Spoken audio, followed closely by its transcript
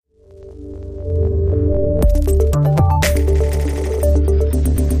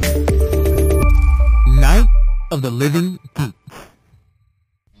of the living geek.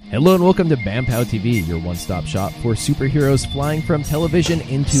 Hello and welcome to BamPow TV, your one-stop shop for superheroes flying from television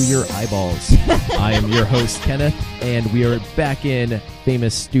into your eyeballs. I am your host, Kenneth, and we are back in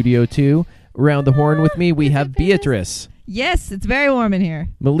famous Studio 2. Around the horn with me, we have Beatrice. Yes, it's very warm in here.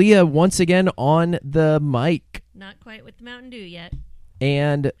 Malia once again on the mic. Not quite with the Mountain Dew yet.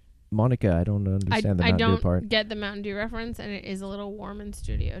 And Monica, I don't understand the Mountain Dew part. I don't get the Mountain Dew reference, and it is a little warm in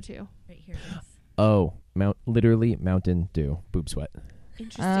Studio 2. Right here it is. Oh, literally Mountain Dew. Boob sweat.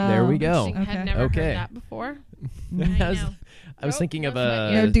 Interesting. There we go. I had never heard that before. I was thinking of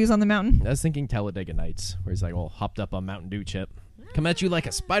no dews on the mountain. I was thinking Talladega Nights, where he's like all hopped up on Mountain Dew chip. Come at you like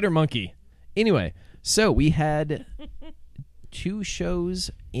a spider monkey. Anyway, so we had 2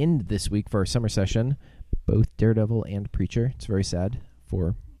 shows in this week for our summer session, both Daredevil and Preacher. It's very sad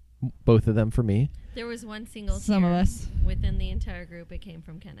for both of them for me. There was one single Some of us within the entire group. It came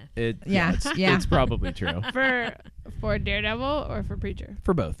from Kenneth. It's probably true. For Daredevil or for Preacher?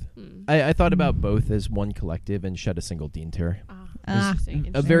 For both. I thought about both as one collective and shed a single Dean tear.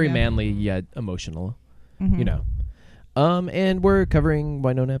 Interesting. A very manly yet emotional, you know. And we're covering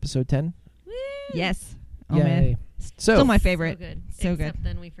Wynonna episode 10. Woo! Yes. Oh, Yay. man. So Still my favorite. So good. So Except good.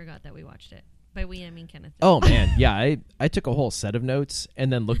 then we forgot that we watched it. By we, I mean Kenneth. Oh, man. Yeah, I took a whole set of notes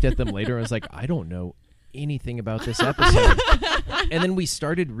and then looked at them later and was like, I don't know anything about this episode. And then we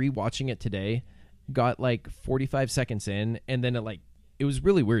started rewatching it today, got like 45 seconds in, and then it was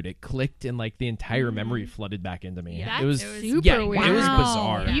really weird. It clicked and like the entire memory flooded back into me. Yeah, it was super weird. It was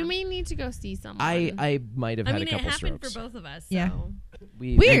bizarre. You may need to go see someone. I might have had a couple it happened strokes. for both of us. Yeah. So.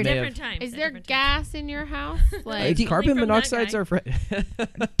 We Weird. may Different have- times. Is there different gas in your house? carbon from that monoxide's guy. our friend.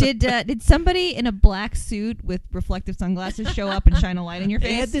 Did somebody in a black suit with reflective sunglasses show up and shine a light in your They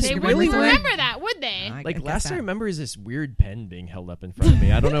face? had this they really wouldn't weird- remember that, would they? I Like guess last I that. remember is this weird pen being held up in front of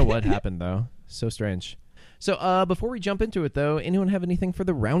me. I don't know what happened though. So strange. So before we jump into it though, anyone have anything for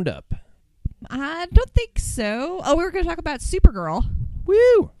the roundup? I don't think so. Oh, we were going to talk about Supergirl.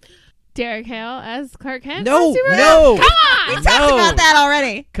 Woo! Derek Hale as Clark Kent? No, on Supergirl? no. Come on! We talked about that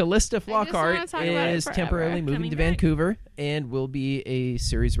already. Callista wanna Flockhart talk about it is forever. temporarily moving Coming to back. Vancouver and will be a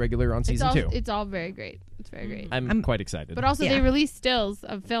series regular on season 2. It's all very great. It's very great. I'm quite excited. But also, Yeah. they released stills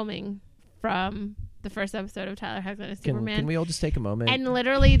of filming from the first episode of Tyler Hoechlin as Superman. Can we all just take a moment? And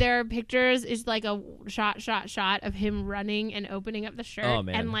literally, there are pictures. It's like a shot of him running and opening up the shirt. Oh,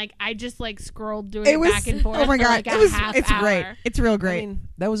 man. And I just scrolled doing It it was back and forth. Oh my for god, like a half it's hour. great. It's real I great. mean,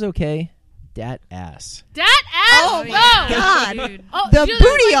 that was okay. Dat ass. That ass, Oh though! my God. Dude. Oh, The there's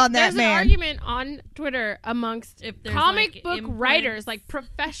booty on that there's man. an argument on Twitter amongst If there's, comic book imprints. writers,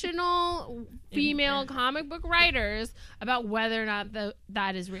 professional female Imprint. comic book writers, about whether or not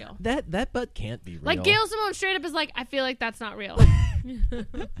that is real. That butt can't be real. Like Gail Simone straight up is like, I feel like that's not real.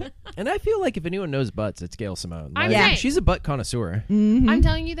 And I feel like if anyone knows butts, it's Gail Simone. I'm Like, saying. she's a butt connoisseur. Mhm. I'm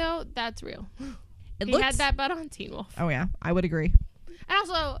telling you though, that's real. It He looks. had that butt on Teen Wolf. Oh yeah, I would agree. And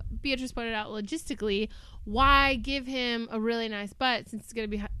also, Beatrice pointed out logistically, why give him a really nice butt since it's going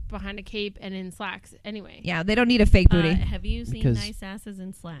to be behind a cape and in slacks anyway? Yeah, they don't need a fake booty. Have you seen Because- nice asses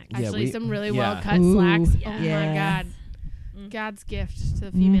in slacks? Yeah, Actually, some really well cut Ooh, slacks. Oh yeah. my God. Mm. God's gift to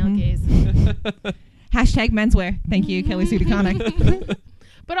the female Mhm. gaze. Hashtag menswear. Thank you, Kelly Sue DeConnick.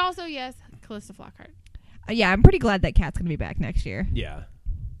 But also, yes, Callista Flockhart. Yeah, I'm pretty glad that Kat's going to be back next year. Yeah.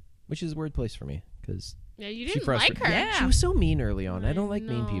 Which is a weird place for me because Yeah, you She didn't like frustrated- her. Yeah. she was so mean early on. I don't like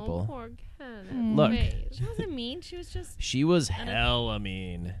mean know, people. Poor Kenneth. Look. Wait. She wasn't mean. She was just She was hella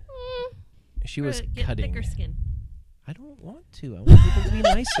mean. She was get cutting. thicker skin. I don't want to. I want people to be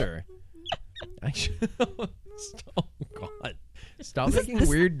nicer. Oh God! Stop making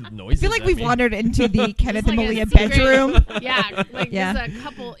weird I noises. feel like at we've me. wandered into the Kenneth and like a Malia secret- bedroom. Yeah, Yeah. there's a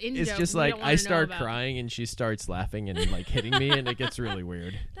couple in It's jokes just we like don't wanna I know start about. crying and she starts laughing and hitting me, and it gets really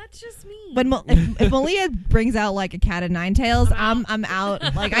weird. That's just me. When if Malia brings out a cat of nine tails, I'm out.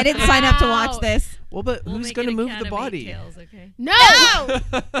 I didn't sign up to watch Out. this. Well, but We'll who's make going to it a move cat the of eight body? tails, okay? No!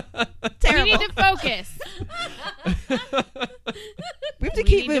 Terrible. We need to focus. We have to We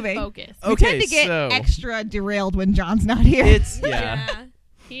keep need moving. To focus. We Okay, tend to get so extra derailed when John's not here. it's yeah.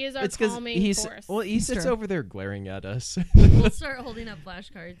 He is our It's because calming he's force. he sits True. over there glaring at us. We'll start holding up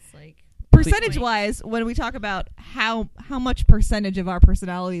flashcards Percentage wise, when we talk about how much percentage of our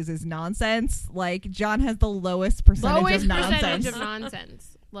personalities is nonsense, John has the lowest percentage Lowest of nonsense. percentage of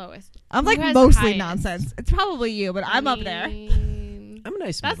nonsense. Lowest. I'm Who has mostly highest? nonsense. It's probably you, but I'm up there. I'm a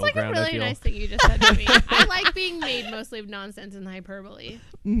nice That's middle like a ground. I really feel. nice thing you just said to me. I like being made mostly of nonsense and hyperbole.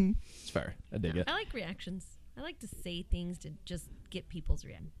 Mhm. It's fair. I dig it. I like reactions. I like to say things to just get people's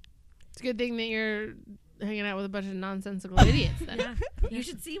reaction. It's a good thing that you're hanging out with a bunch of nonsensical idiots then. Yeah. You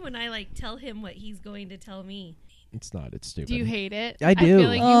should see when I tell him what he's going to tell me. It's not. It's stupid. Do you hate it? I do. feel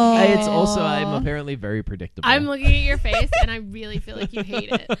like you hate It's it. also, I'm apparently very predictable. I'm looking at your face, and I really feel like you hate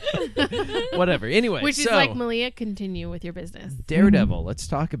it. Whatever. Anyway, Which is so, like, Malia, continue with your business. Daredevil. Let's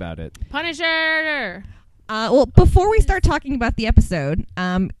talk about it. Punisher! Well, before we start talking about the episode,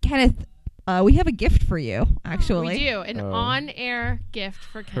 Kenneth, we have a gift for you, actually. We do. An Oh. on-air gift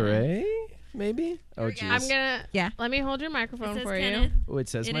for Kenneth. Hooray? Maybe? Oh, we go. jeez. I'm gonna... Yeah. Let me hold your microphone It says for Kenneth. you. Oh, it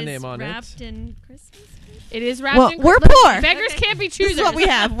says my It is name on wrapped it. in Christmas. It is wrapped Well, in... we're Listen, poor. Beggars can't be choosers. This is what we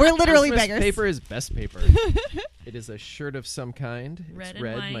have. We're literally Christmas beggars. paper is best paper. It is a shirt of some kind. Red It's and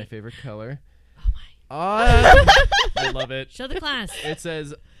red, white. my favorite color. Oh my. I love it. Show the class. It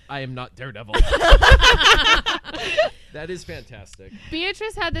says, I am not Daredevil. That is fantastic.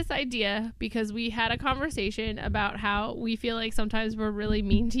 Beatrice had this idea because we had a conversation about how we feel like sometimes we're really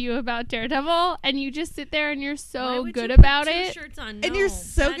mean to you about Daredevil, and you just sit there and you're Why so would good you put about two it. Shirts on? And No, you're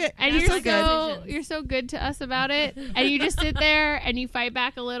so good. And That's you're so good. so you're so good to us about it, and you just sit there and you fight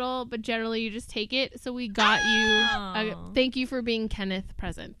back a little, but generally you just take it. So we got you. Aw. Thank you for being Kenneth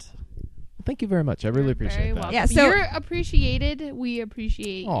present. Thank you very much. I really You're appreciate very that. welcome. Yeah, so- You're appreciated. We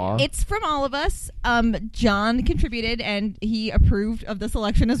appreciate Aw. you. It's from all of us. John contributed, and he approved of the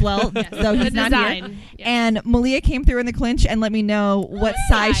selection as well, Yes. though The he's not here. design. Yes. And Malia came through in the clinch and let me know what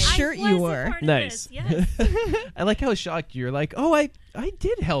size I shirt was you a were. part of Nice. this, Yes. I like how shocked you're like, oh, I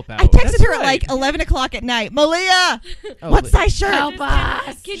did help out. I texted That's her at right. like 11 o'clock at night. Malia, Oh, what but- size shirt? Help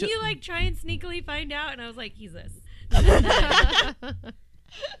us. Can Sh- you like try and sneakily find out? And I was like, he's this.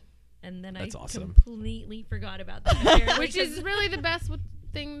 And then That's I awesome. completely forgot about that. apparently, Which is 'cause really the best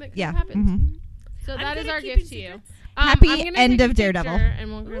thing that could Yeah. have happened. Mhm. So I'm that good is at our keeping gift to you. secrets. Happy I'm gonna end take of a Daredevil. picture,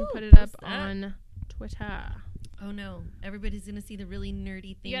 and we're going Ooh, to put it up post that. on Twitter. Oh no, everybody's gonna see the really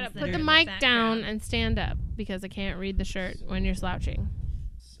nerdy things. You gotta that put are the in mic down background. and stand up because I can't read the shirt when you're slouching.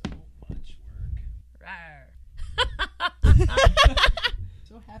 So much work. Rawr.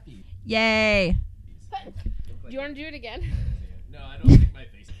 So happy. Yay. Do you want to do it again? No, I don't think my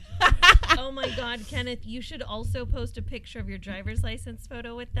face is Oh my God, Kenneth, you should also post a picture of your driver's license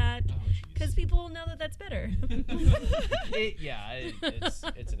photo with that, Oh, because people will know that that's better. it's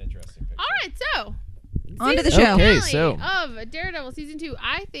an interesting picture. All right, so On to the season show. Okay, finale so- of Daredevil season 2.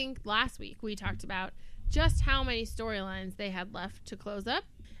 I think last week we talked about just how many storylines they had left to close up,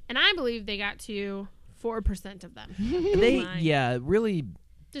 and I believe they got to 4% of them. They, My. yeah, really,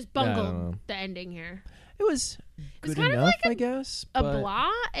 Just I don't know. bungled the ending here. it was was good kind of enough, like I guess. A but-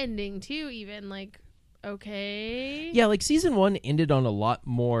 blah ending too, even like okay. Yeah, like season 1 ended on a lot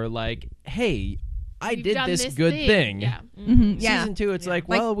more like, hey, I We've did done this good thing. Yeah. Mhm, yeah. Season 2, it's like,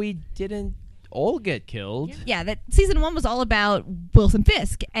 well, we didn't all get killed. Yeah, that season 1 was all about Wilson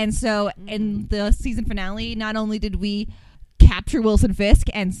Fisk. And so in the season finale, not only did we capture Wilson Fisk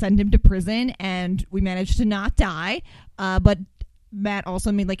and send him to prison, and we managed to not die, but Matt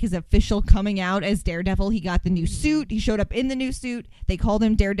also made like his official coming out as Daredevil. He got the new suit. He showed up in the new suit. They called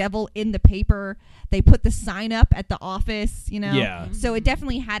him Daredevil in the paper. They put the sign up at the office, you know? Yeah. So it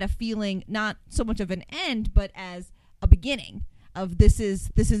definitely had a feeling, not so much of an end, but as a beginning of this is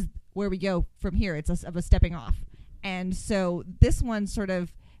where we go from here. It's of a stepping off. And so this one sort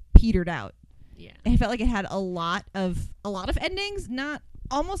of petered out. Yeah. I felt like it had a lot of endings, not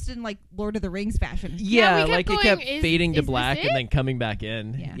almost in like Lord of the Rings fashion. Yeah, we Yeah, kept like going, it kept is- fading is to this black it? and then coming back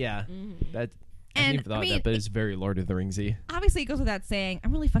in. Yeah. Yeah. That I And, hadn't thought I mean, that, but it's very Lord of the Ringsy. Obviously, it goes without saying,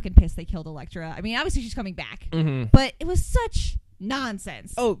 I'm really fucking pissed they killed Elektra. I mean, obviously she's coming back, Mm-hmm. but it was such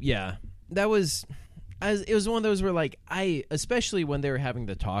nonsense. Oh yeah, that was. It was one of those where, like, especially when they were having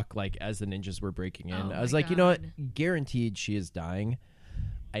the talk, like, as the ninjas were breaking in, Oh I was my like, you know what? God. Guaranteed she is dying.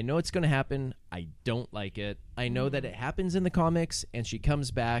 I know it's going to happen. I don't like it. I know that it happens in the comics, and she comes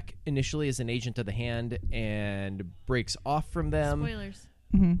back initially as an agent of the Hand and breaks off from Spoilers.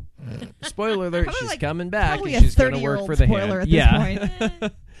 Mhm. Spoiler alert, Probably she's like- coming back, probably and a she's going to work 30-year-old for the spoiler Hand. at this Yeah.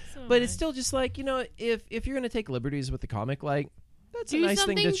 point. So But am it's I. still just like, you know, if you're going to take liberties with the comic, like, that's Do a nice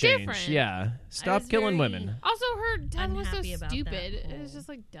thing to something change. different. Yeah. Stop was killing very- women. Also, her death was so Unhappy about that stupid. It was whole- just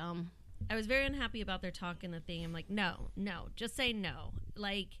like dumb. I was very unhappy about their talk and the thing. I'm like, no, just say no.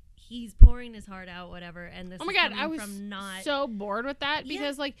 Like, he's pouring his heart out, whatever. And this Oh my is god, coming I was from not so bored with that Yeah.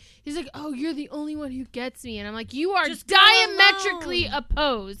 because like he's like, "Oh, you're the only one who gets me," and I'm like, "You are Just go diametrically alone."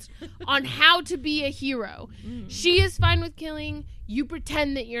 opposed on how to be a hero. She is fine with killing. You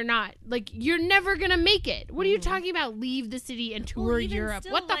pretend that you're not. Like, you're never gonna make it. What are you talking about? Leave the city and tour Well, even Europe.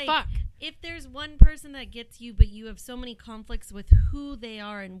 still, What the like, fuck? If there's one person that gets you, but you have so many conflicts with who they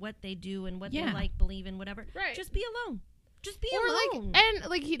are and what they do and what Yeah. they like, believe in, whatever, Right. just be alone. Just be Or alone. like, and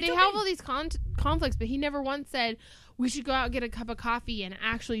like they It's have okay. all these conflicts, but he never once said we should go out and get a cup of coffee and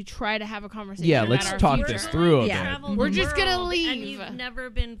actually try to have a conversation. Yeah, about let's our talk future. this through a Yeah. bit. We're just gonna And leave. you've never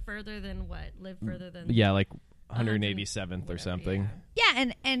been further than what? Live further than Yeah, like 187th or something.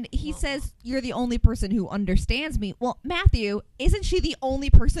 Yeah, and he says you're the only person who understands me. Well, Matthew, isn't she the only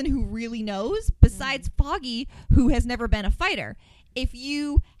person who really knows besides Foggy, who has never been a fighter? If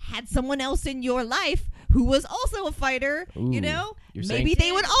you had someone else in your life who was also a fighter, Ooh, you know, you're maybe saying-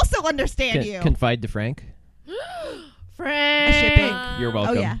 they would also understand you. Confide to Frank. Frank. Shipping. You're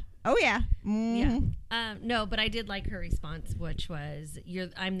welcome. Oh yeah. Oh yeah. Mhm. No, but I did like her response, which was,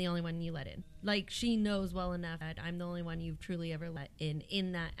 I'm the only one you let in. Like, she knows well enough that I'm the only one you've truly ever let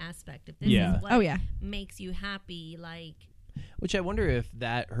in that aspect. If this Yeah. is what Oh yeah. makes you happy, like, Which I wonder if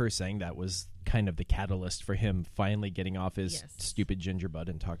her saying that was kind of the catalyst for him finally getting off his Yes. stupid ginger butt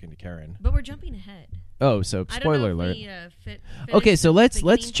and talking to Karen. but we're jumping ahead. Oh, so I don't spoiler know if alert. we, finished Okay, so the let's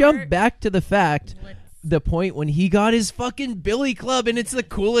beginning jump part. back to the fact, Let's- the point when he got his fucking billy club, and it's the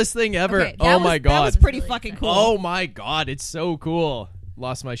coolest thing ever. Okay, Oh my that god. was pretty Really fucking exciting. cool. Oh my god, it's so cool.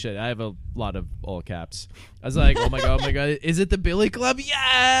 Lost my shit. I have a lot of all caps. I was like, oh my god, is it the billy club?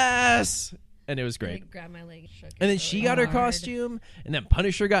 Yes! And it was I, great. like, grabbed my leg, shook it And then really she got her hard. costume, and then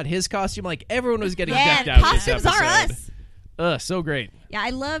Punisher got his costume. Like, everyone was getting Yeah, decked out costumes this are episode. us. So great. Yeah,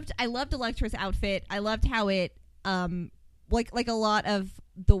 I loved Electra's outfit. I loved how it like a lot of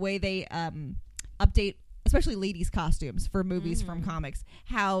the way they update especially ladies' costumes for movies from comics,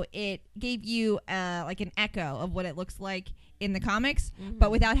 how it gave you like an echo of what it looks like in the comics,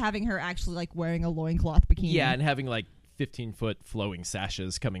 but without having her actually like wearing a loincloth bikini. Yeah, and having like 15-foot flowing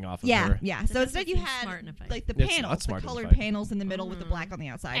sashes coming off of yeah, her. yeah. That So instead doesn't you seem had smart in a fight. like the It's not panels, the smart in a colored fight. panels in the middle with the black on the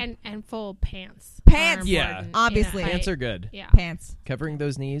outside. and full pants. Pants. are Yeah. important in a Obviously. fight. Pants are good. Yeah. Pants. Covering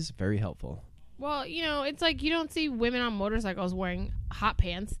those knees, very helpful. Well, you know, it's like you don't see women on motorcycles wearing hot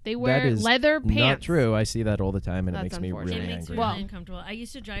pants. They That wear is leather pants. Not true. I see that all the time, and it That's makes me unfortunate. really It makes angry. me Well- really uncomfortable. I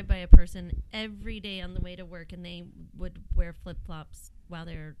used to drive by a person every day on the way to work, and they would wear flip flops while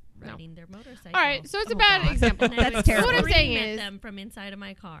they're riding their motorcycle. All right, so it's a Oh, bad God. example. And I That's would terrible. What I'm scream saying at is, them from inside of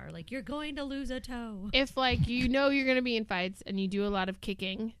my car, like, you're going to lose a toe. if like you know you're going to be in fights and you do a lot of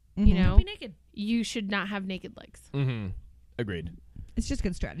kicking, Mhm. you Don't know, be naked. you should not have naked legs. Mm-hmm. Agreed. It's just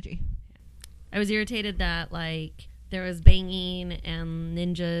good strategy. I was irritated that, like, there was banging and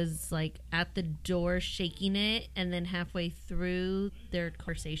ninjas, like, at the door shaking it, and then halfway through their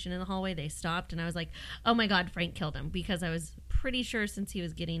conversation in the hallway, they stopped, and I was like, oh my god, Frank killed him, because I was pretty sure since he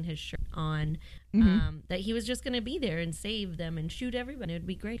was getting his shirt on that he was just going to be there and save them and shoot everybody. It would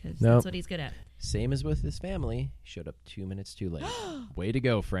be great, because Nope. that's what he's good at. Same as with his family. Showed up 2 minutes too late. Way to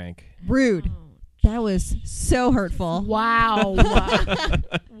go, Frank. Rude. Oh, That was so hurtful. Wow.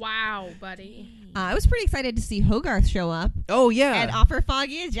 Wow, buddy. I was pretty excited to see Hogarth show up Oh, yeah. and offer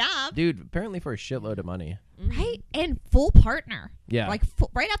Foggy a job. Dude, apparently for a shitload of money. Right? And full partner. Yeah. Like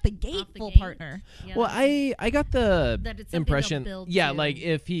right out the gate, Off the full gate. partner. Yeah, Well, I got the That it's something impression, they'll build yeah, to. like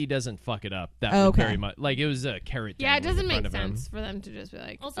if he doesn't fuck it up, that would Okay. very much like it was a carrot. Yeah, it dangling doesn't in make front of him. sense for them to just be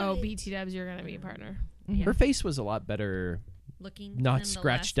like, Also, oh, it- BT Dubs, you're going to be a partner. Her face was a lot better, looking not than the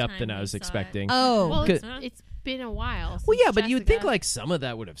scratched last up than time I we was saw it. expecting. Oh. Well, Good. it's been a while. Well, since yeah, but you'd think Jessica. like some of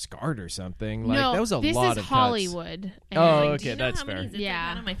that would have scarred or something. Like no, that was a this lot is of Hollywood. And Oh, Like, do okay, you know that's how many fair. zits I've Yeah.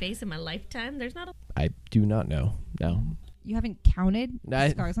 had on my face in my lifetime? There's not a... I do not know. No, You haven't counted the I-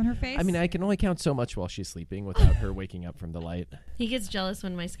 scars on her face? I mean I can only count so much while she's sleeping without her waking up from the light. He gets jealous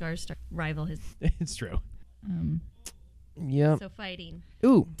when my scars start rival his. It's true. Um, Yeah. So fighting.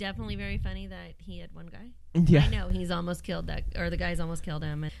 Ooh. Definitely very funny that he had one guy. Yeah. I know he's almost killed that, or the guy's almost killed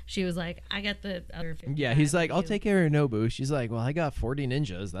him. And she was like, I got the other 55 Yeah, he's like, for I'll you." take care of Nobu. She's like, well, I got 40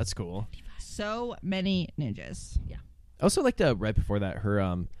 ninjas. That's cool. so many ninjas. I also like to, right before that, her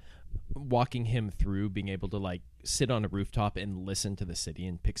walking him through being able to like sit on a rooftop and listen to the city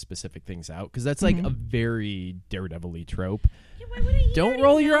and pick specific things out, because that's like a very Daredevil-y trope. Yeah, why wouldn't he Don't already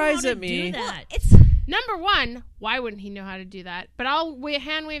roll your know how eyes to at me. do that? It's Number one, why wouldn't he know how to do that? But I'll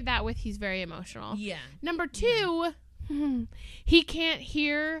hand wave that with he's very emotional. Yeah. Number two, he can't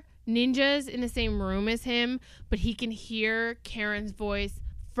hear ninjas in the same room as him, but he can hear Karen's voice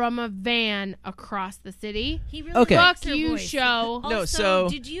from a van across the city. He really Okay. likes Fuck her you, voice. show. Also, No, so-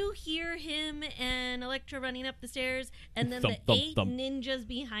 did you hear him and Elektra running up the stairs, and then Thump, the thump, 8 thump. ninjas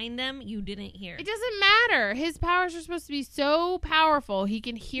behind them? You didn't hear. It doesn't matter. His powers are supposed to be so powerful. He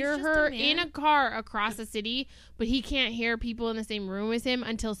can hear just a her man. in a car across the city, but he can't hear people in the same room as him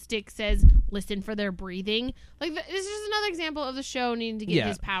until Stick says, listen for their breathing. Like, this is just another example of the show needing to get Yeah.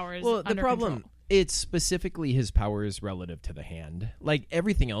 his powers Well, the under problem, control. it's specifically his powers relative to the hand. Like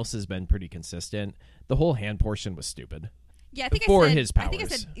everything else has been pretty consistent. The whole hand portion was stupid. Yeah, I think For I said, his I think I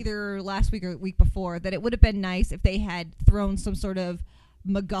powers. said either last week or the week before that it would have been nice if they had thrown some sort of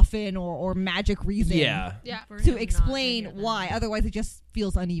MacGuffin or magic reason Yeah. For him to not explain hear that. why. Otherwise, it just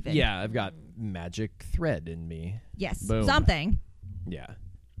feels uneven. Yeah, I've got magic thread in me. Yes. Boom. Something. Yeah.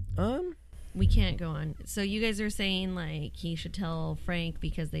 We can't go on. So you guys are saying like he should tell Frank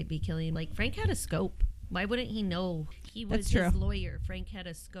because they'd be killing. Like Frank had a scope. Why wouldn't he know? He was That's his true. lawyer. Frank had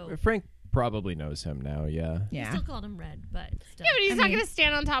a scope. Frank probably knows him now. Yeah. He Yeah. still called him Red, but still. Yeah, but he's I not mean- going to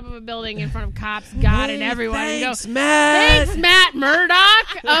stand on top of a building in front of cops, God, and everyone Thanks, and go, Matt. "Thanks, Matt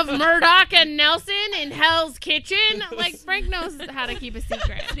Murdock of Murdock and Nelson in Hell's Kitchen." Like, Frank knows how to keep a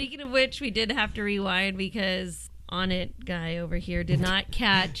secret. Speaking of which, we did have to rewind because On It guy over here did not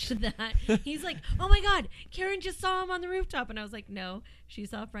catch that. He's like, "Oh my God, Karen just saw him on the rooftop," and I was like, "No, she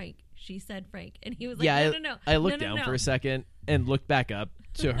saw Frank. She said Frank," and he was like, Yeah, "No." I looked no, down no. for a second and looked back up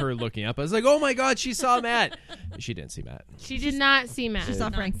to her looking up. I was like, "Oh my God, she saw Matt." She didn't see Matt. She did not see Matt. She saw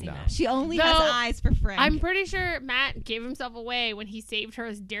not Frank. see No. Matt. She only Though, has eyes for Frank. I'm pretty sure Matt gave himself away when he saved her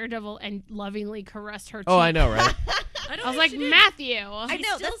as Daredevil and lovingly caressed her cheek. Oh, I know, right? I, don't I was think like, she did. Matthew. I He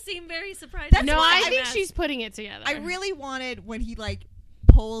know, still that's- seemed very surprised. that's No, why I think Matt. she's putting it together. I really wanted when he like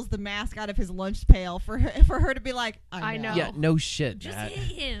pulls the mask out of his lunch pail for her to be like, I know. Yeah, no shit, Just Matt.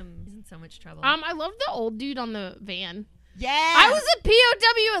 hit him. He's in so much trouble. I love the old dude on the van. Yeah. I was a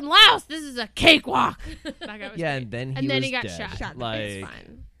POW in Laos. This is a cakewalk. That guy was Yeah, great. and then he And then was he got dead. shot. Like, It's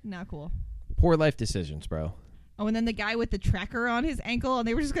fine. Not cool. poor life decisions, bro. Oh, and then the guy with the tracker on his ankle, and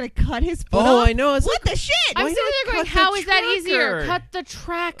they were just going to cut his foot Oh, off. I know. It's What the shit? I'm Why sitting not there going, cut the how is that easier? tracker? Cut the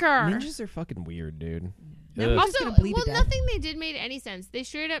tracker. Ninjas are fucking weird, dude. Yeah, Ugh. He's just Also, gonna bleed to well, death. nothing they did made any sense. They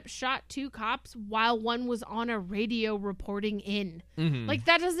straight up shot 2 cops while one was on a radio reporting in. Mhm. Like,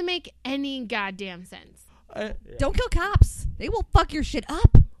 that doesn't make any goddamn sense. Don't kill cops. They will fuck your shit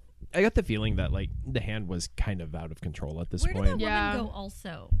up. I got the feeling that like the hand was kind of out of control at this Where did point. that Yeah. woman go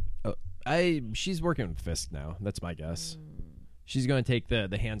also? She's working with Fisk now. That's my guess. She's going to take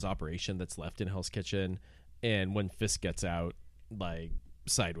the hands operation that's left in Hell's Kitchen, and when Fisk gets out, like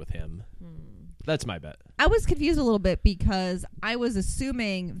side with him. That's my bet. I was confused a little bit because I was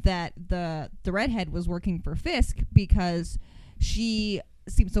assuming that the redhead was working for Fisk because she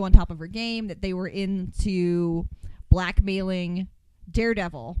seemed so on top of her game that they were into blackmailing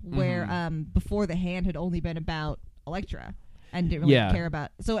Daredevil, where before the hand had only been about Elektra and didn't really Yeah. care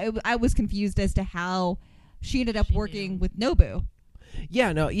about. So I was confused as to how she ended up She working knew. with Nobu.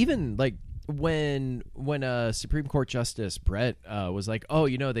 Yeah, no, even like when Supreme Court Justice Brett was like, "Oh,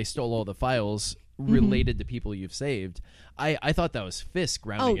 they stole all the files related to people you've saved," I thought that was Fisk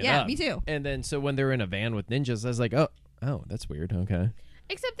rounding it yeah, up. me too. And then so when they're in a van with ninjas, I was like, "Oh, that's weird." Okay.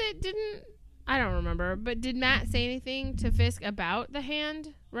 Except that I don't remember, but did Matt say anything to Fisk about the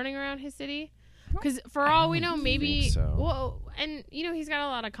hand running around his city? Because for all we know, maybe, think so. well, and he's got a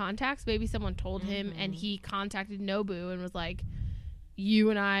lot of contacts. Maybe someone told him and he contacted Nobu and was like, "You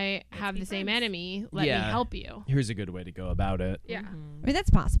and I have be the same friends." enemy. Let me Yeah. help you." Here's a good way to go about it. Yeah. I mean, that's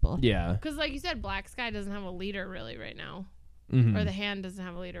possible. Yeah. Because like you said, Black Sky doesn't have a leader really right now. Mhm. Or the hand doesn't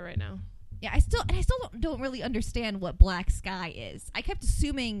have a leader right now. Yeah, I still don't really understand what Black Sky is. I kept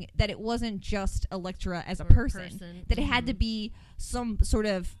assuming that it wasn't just Elektra as a Or person, that it had to be some sort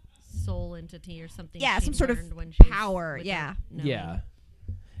of Soul entity or something. Yeah, she some sort of learned when she was power, without yeah. knowing Yeah.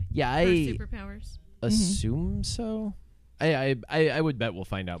 Yeah, her I superpowers. assume so. I would bet we'll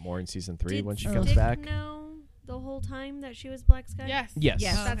find out more in season 3 Did when she Stick comes Dick back. know the whole time that she was Black Sky? Yes. Yes.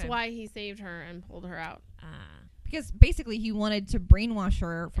 Yes. That's Okay. why he saved her and pulled her out. because basically he wanted to brainwash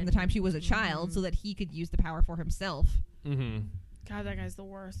her from the time she was a child so that he could use the power for himself. Mm-hmm. God, that guy's the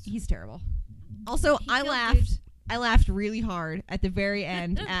worst. He's terrible. Also, He I killed laughed. dudes. I laughed really hard at the very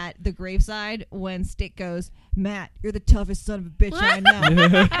end at the graveside when Stick goes, "Matt, you're the toughest son of a bitch I know."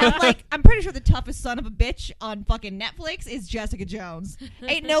 And I'm like, I'm pretty sure the toughest son of a bitch on fucking Netflix is Jessica Jones.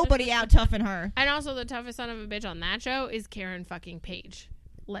 Ain't nobody out toughing her. And also, the toughest son of a bitch on that show is Karen fucking Page.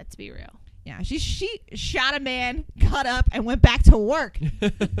 Let's be real. Yeah, she shot a man, got up, and went back to work.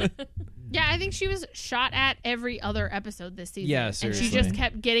 Yeah, I think she was shot at every other episode this season. Yeah, And she seriously. just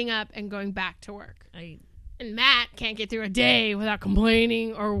kept getting up and going back to work. I And Matt can't get through a day without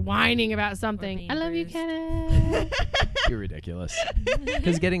complaining or whining about something. being I love you, bruised. Kenneth. You're ridiculous.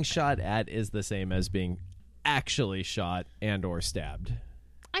 Because getting shot at is the same as being actually shot and or stabbed.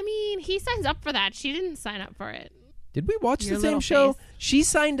 I mean, he signs up for that. She didn't sign up for it. Did we watch Your the same little show? face. She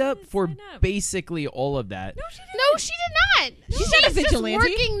signed up for sign up. basically all of that. No, she did not. She's not a just vigilante.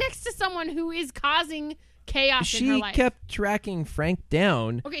 working next to someone who is causing chaos in her She life. kept tracking Frank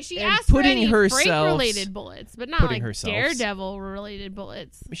down. Okay, she and asked for putting any herself- Frank-related bullets, but not putting like herself- Daredevil-related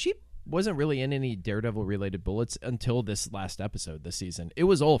bullets. She wasn't really in any Daredevil related bullets until this last episode this season. It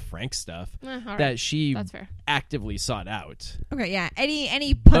was all Frank stuff All that she That's fair. actively sought out. Okay, yeah.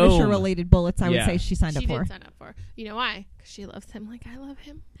 Any Punisher related bullets, I would Yeah. say she signed up She for. did sign up for. You know why? Because she loves him like I love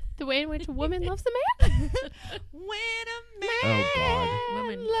him. The way in which a woman loves a man. When a man Oh, God.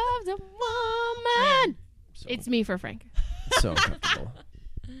 Man loves a woman. So, It's me for Frank. so comfortable.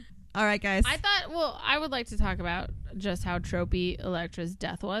 All right, guys. I would like to talk about just how tropey Elektra's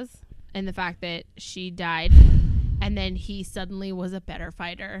death was and the fact that she died and then he suddenly was a better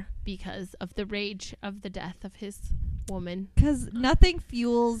fighter because of the rage of the death of his woman. Because nothing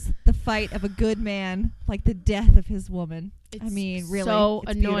fuels the fight of a good man like the death of his woman. I mean, really, so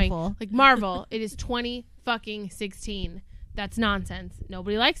it's annoying. beautiful. Like Marvel, it is 2016. That's nonsense.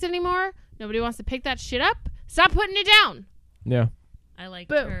 Nobody likes it anymore. Nobody wants to pick that shit up. Stop putting it down. Yeah. I liked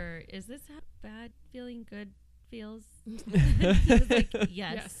Boom. her. Is this how bad feeling good feels? He was like,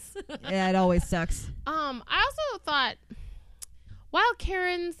 yes. Yeah, it always sucks. I also thought while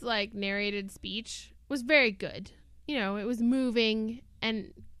Karen's like narrated speech was very good, you know, it was moving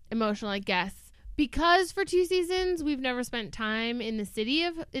and emotional, I guess. Because for 2 seasons we've never spent time in the city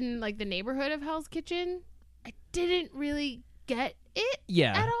in like the neighborhood of Hell's Kitchen, I didn't really get it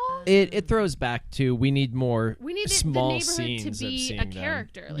Yeah. at all. It throws back to we need more We need small the neighborhood scenes to of be seeing a them.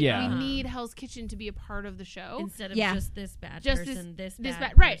 character. Like, Yeah. we need Hell's Kitchen to be a part of the show. Instead of Yeah. just this bad Just person, this This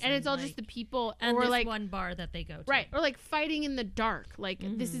bad right, person, and it's all like, just the people, and or this like one bar that they go to. right, or like fighting in the dark. Like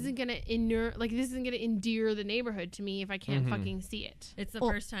this Mhm. isn't gonna this isn't gonna endear the neighborhood to me if I can't fucking see it. It's the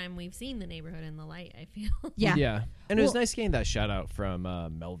Well- first time we've seen the neighborhood in the light, I feel. Yeah. Yeah. And it was Well- nice getting that shout out from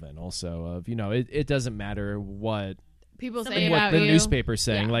Melvin also of, you know, it doesn't matter what People Somebody say what about the you. newspaper's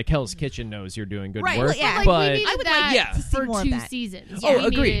saying. Yeah. Like Hell's Kitchen knows you're doing good Right, work. well, yeah. Like, but we needed I would that like yeah. to see for more of 2 that. seasons. Oh, We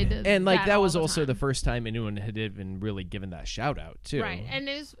agreed. needed And like that all was the also the time. first time anyone had even really given that shout out too. right. And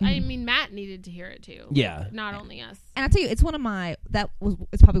I mean, Matt needed to hear it too. Yeah. Not only us. And I'll tell you, it's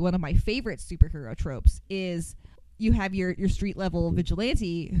it's probably one of my favorite superhero tropes is you have your street level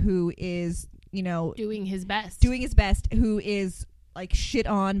vigilante who is, you know, Doing his best. doing his best, who is like shit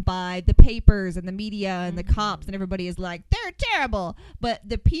on by the papers and the media and the cops, and everybody is like, they're terrible. But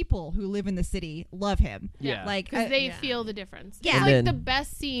the people who live in the city love him. Yeah. Like, Because they Yeah. feel the difference. Yeah. It's And like then- the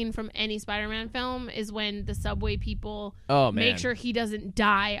best scene from any Spider-Man film is when the subway people Oh man. make sure he doesn't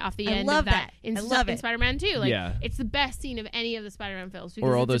die off the I end love of that. that. I love in it. Spider-Man 2. Like, Yeah. it's the best scene of any of the Spider-Man films. Because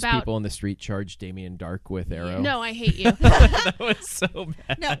Or all it's those about, people in the street charge Damien Dark with arrow. No, I hate you. That was so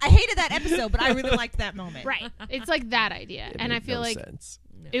bad. no, I hated that episode, but I really liked that moment. Right. It's like that idea. It And I made feel no like sense.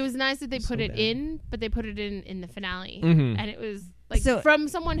 it was nice that they So put it bad. in, but they put it in the finale. Mhm. And it was like So- from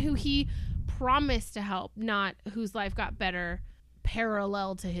someone who he promised to help, not whose life got better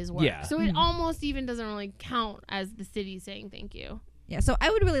parallel to his work. Yeah. So it almost even doesn't really count as the city saying thank you. Yeah, so I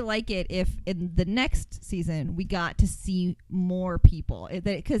would really like it if in the next season we got to see more people. And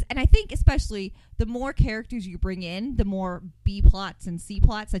I think especially the more characters you bring in, the more B plots and C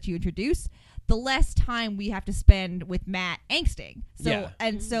plots that you introduce, the less time we have to spend with Matt angsting. So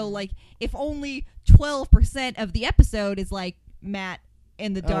Yeah. so like if only 12% of the episode is like Matt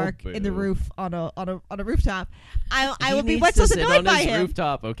in the dark in the boo. roof on a rooftop, I He would be needs much to less sit annoyed on by his him.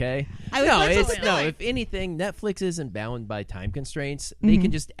 rooftop, okay? I was No, much less it's no. annoyed. If anything, Netflix isn't bound by time constraints. They Mhm.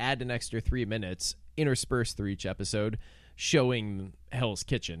 can just add an extra 3 minutes interspersed through each episode, showing Hell's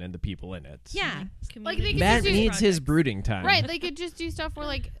Kitchen and the people in it. Yeah. Like, they could Matt just do needs his projects. brooding time. Right. They could just do stuff where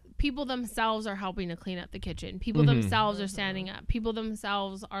like people themselves are helping to clean up the kitchen. People Mhm. themselves are standing up. People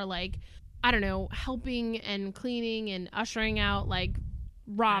themselves are like, I don't know, helping and cleaning and ushering out like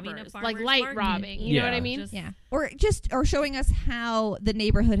Having a robbers, farmer's like light market. robbing. You know what I Yeah. mean? Just- Yeah. Or showing us how the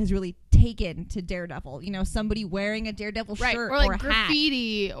neighborhood has really taken to Daredevil. You know, somebody wearing a Daredevil Right. shirt Or like a hat.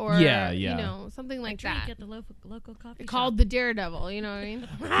 graffiti or Yeah. you know, something like drink that. at the local coffee Called shop. the Daredevil, you know what I mean?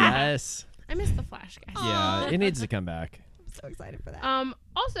 Yes. I miss the Flash guy. Yeah. It needs to come back. I'm so excited for that.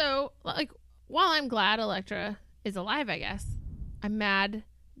 Also, like, while I'm glad Elektra is alive, I guess, I'm mad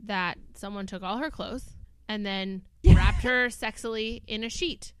that someone took all her clothes and then wrapped her sexily in a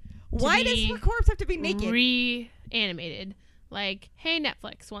sheet. Why does be her corpse have to be naked? Reanimated. Like, hey,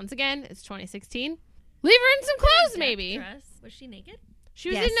 Netflix, once again, it's 2016. Leave her in some clothes, maybe. Dress. Was she naked? She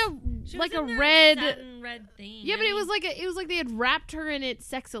was Yes. in She like was a in the red. satin red thing. Yeah, I but it mean, was like they had wrapped her in it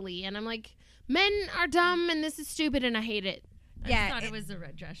sexily, and I'm like, men are dumb, and this is stupid, and I hate it. Yeah, I thought it- it was a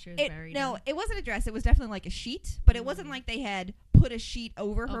red dress. She was buried No, in. it wasn't a dress. It was definitely like a sheet, but it wasn't like they had put a sheet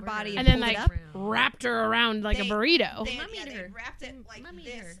over her Over body her. and and then pulled like it up. wrapped her around like a burrito. They Mummied her. wrapped it like Mummied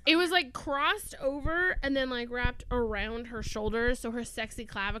this. her. It was like crossed over and then like wrapped around her shoulders, so her sexy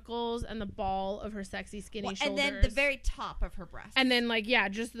clavicles and the ball of her sexy skinny Well, shoulders. and then the very top of her breast. and then like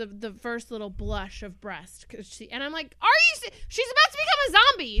just the first little blush of breast. And I'm like, are you? She's about to become a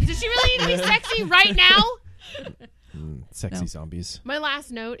zombie. Does she really need to be sexy right now? Sexy No. zombies. My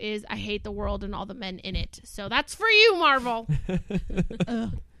last note is I hate the world and all the men in it. So that's for you, Marvel.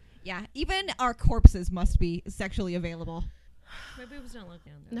 Ugh. Yeah, even our corpses must be sexually available. My boobs don't look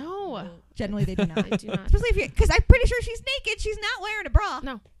down there. No. Generally, they do not. I do not. Especially if you, because I'm pretty sure she's naked. She's not wearing a bra.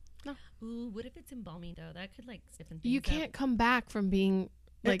 No. Ooh, what if it's embalming though? That could like stiffen things You up. can't come back from being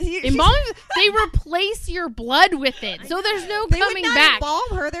like She's- embalming. They replace your blood with it, so there's no They coming would not back. embalm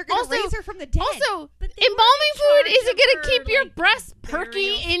her. They're going to Also- raise her from the dead. Also, But they embalming weren't fluid in charge isn't of going to her, keep your like, breasts perky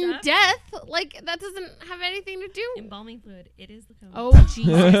burial in stuff. death. Like that doesn't have anything to do. Embalming fluid. It is the code. Oh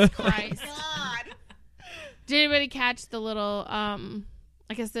Jesus Christ! God. Did anybody catch the little?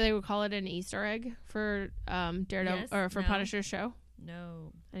 I guess they would call it an Easter egg for Daredevil Yes, or for no. Punisher's show.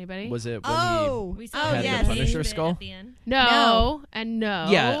 No. Anybody? Was it when Oh, We oh had the yes. Punisher bit skull? at the end. no, and no.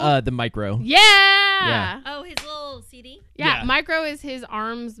 he? Yeah, the micro. Yeah. Yeah. Oh, his little CD. Yeah, Yeah. Micro is his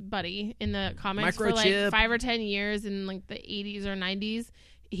arms buddy in the comics for like Microchip. 5 or 10 years in like the 80s or 90s.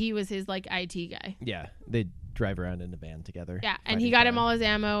 He was his like IT guy. Yeah, they drive around in a van together. Yeah, and fighting he got him crime. all his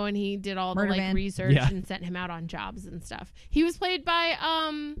ammo and he did all Murder the like van. research Yeah. and sent him out on jobs and stuff. He was played by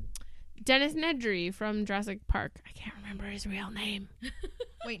Dennis Nedry from Jurassic Park. I can't remember his real name.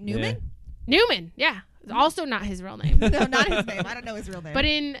 Wait, Newman? Newman, yeah. It's also not his real name. No, not his name. I don't know his real name. But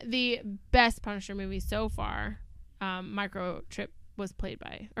in the best Punisher movie so far, Micro was played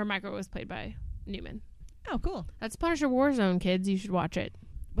by Newman. oh, cool. That's Punisher Warzone, kids. You should watch it.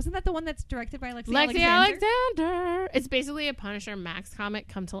 Wasn't that the one that's directed by Lexi Lexi Alexander? Alexander. It's basically a Punisher Max comic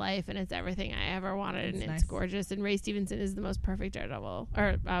come to life, and it's everything I ever wanted, That's and nice. it's gorgeous. And Ray Stevenson is the most perfect Daredevil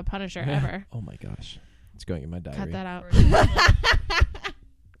or Punisher ever. Oh my gosh, it's going in my diary. Cut that out. Or-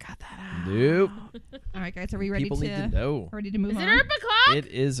 Cut that out. Nope. All right, guys, are we ready People need to know. ready to move Is on? it Earp o'clock? It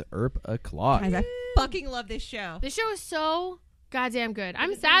is o'clock. Guys, I fucking love this show. This show is so goddamn good.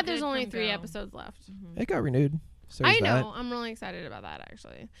 I'm It's been sad there's good only from 3 go. episodes left. It got renewed. So I is know. that. I'm really excited about that,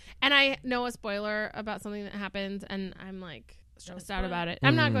 actually. And I know a spoiler about something that happens, and I'm like stressed out spoil. about it.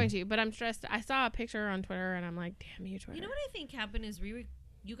 I'm not Mhm. going to, but I'm stressed. I saw a picture on Twitter, and I'm like, damn you, Twitter. You know what I think happened is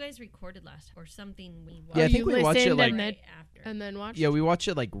you guys recorded last or something. We watched Yeah, I Oh, think you we watched it listened like and then- right after. And then watch. Yeah, we watched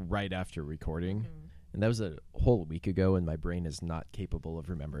it like right after recording, Mhm. and that was a whole week ago, and my brain is not capable of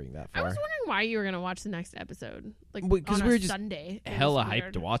remembering that I far. was wondering why you were going to watch the next episode. Like, Because on we a were just Sunday. It was Hella weird.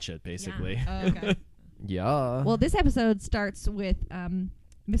 hyped to watch it, basically. Oh, okay. Yeah. Well, this episode starts with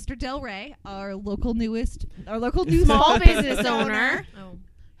Mr. Del Rey, our local news Small business owner. Oh,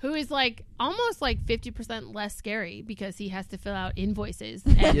 Who is like almost like 50% less scary because he has to fill out invoices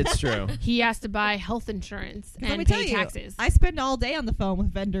and It's true. he has to buy health insurance Let me and tell pay you, taxes. I spend all day on the phone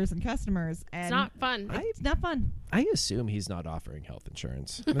with vendors and customers, and It's not fun. it's not fun. I assume he's not offering health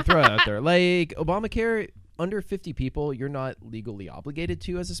insurance. I'm gonna throw it out there. Like Obamacare, under 50 people, you're not legally obligated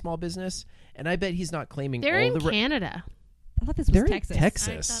to as a small business, and I bet he's not claiming They're all in the. Canada. I thought this was They're in Texas. I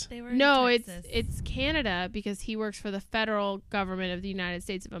Texas. thought they were No, in Texas. it's Canada because he works for the federal government of the United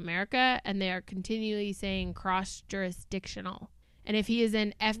States of America, and they are continually saying cross jurisdictional. And if he is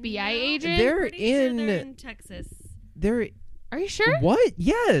an FBI No, agent, They're Pretty sure in- they're in Texas. They're are you sure? what?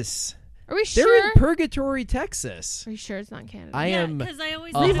 Yes, Are we they're sure? in Purgatory, Texas. Are you sure it's not Canada? I am. because I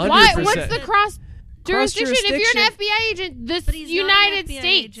always 100%. Why? What's the cross jurisdiction? If you're Cross-jurisdiction. an FBI agent, the But he's United not an FBI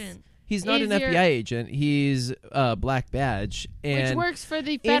States, agent. He's not is an your- FBI agent. He's a black badge, and which works for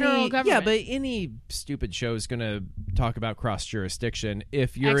the federal government. Yeah, but any stupid show is going to talk about cross jurisdiction.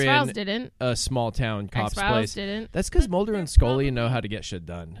 If you're X-Files in didn't. a small town cop's X-Files place, didn't. that's because But Mulder they're and Scully probably- know how to get shit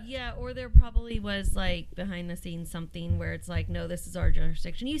done. Yeah, or there probably was like behind the scenes something where it's like, no, this is our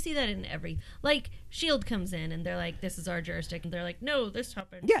jurisdiction. You see that in every Shield comes in and they're like, this is our jurisdiction. They're like, no, this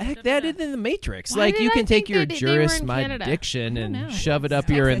happened. Yeah, heck, they had it in the Matrix. Why Like did you I can think take your they were in Canada? jurisdiction I don't and know. shove it up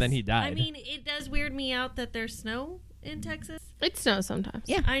It's here, Texas. and then he died. I mean, it does weird me out that there's snow in Texas. It snows sometimes.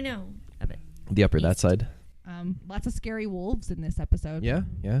 Yeah. I know. I bet. the upper that side. Lots of scary wolves in this episode. Yeah,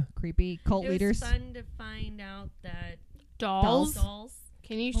 yeah. Creepy cult It was leaders. fun to find out that Dolls. dolls.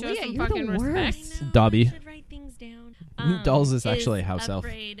 Can you show Malia, some you're the fucking worst. respect? I know, Dobby. I should write things down. Dolls is actually a house elf.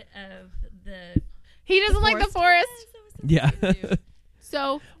 Afraid of the He doesn't like the forest. Yeah.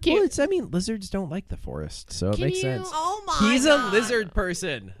 So cute. Well, I mean, lizards don't like the forest, so it Can makes you- sense. Oh my He's God. a lizard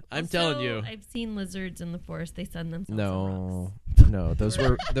person. I'm telling you. I've seen lizards in the forest. They sun themselves. No, no, those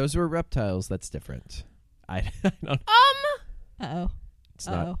were reptiles. That's different. I don't. Uh-oh. It's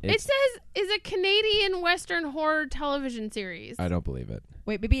not. It says is a Canadian Western horror television series. I don't believe it.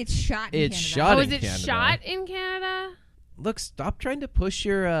 Wait, maybe it's shot in It's Canada. shot Oh, in is it Canada. shot in Canada? Look, stop trying to push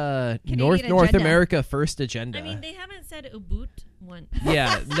your North agenda. America first agenda. I mean, they haven't said Ubud one.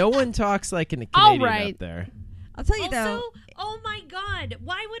 Yeah, no one talks like a All Canadian right. up there. I'll tell you Also, though. oh my God,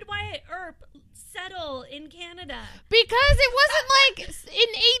 why would Wyatt Earp settle in Canada? Because it wasn't like in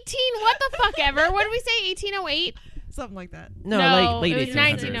 18 what the fuck ever. What did we say? 1808? Something like that. No, like late it was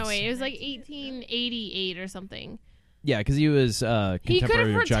 1800s. 1908. It was like 1888 or something. Yeah, because he was He could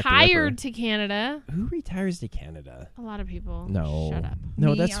contemporary have of Jack the retired Ripper. to Canada. Who retires to Canada? A lot of people. No. Shut up.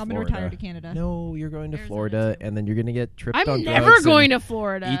 No, Me, that's I'm Florida. gonna retire to Canada. No, you're going to Arizona, Florida, too. and then you're going to get tripped on I'm drugs never going and to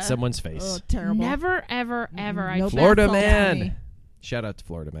Florida. eat someone's face. Oh, terrible. Never, ever, ever. I No feel- Florida bath salts on me. man. Shout out to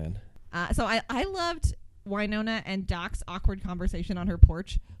Florida man. So I loved Wynonna and Doc's awkward conversation on her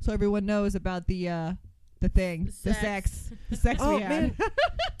porch, so everyone knows about the thing, the sex Oh, we had. man.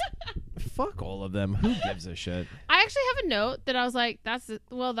 Fuck all of them. Who gives a shit? I actually have a note that I was like, that's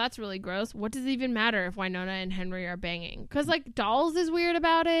really gross. What does it even matter if Wynonna and Henry are banging? Because like Dolls is weird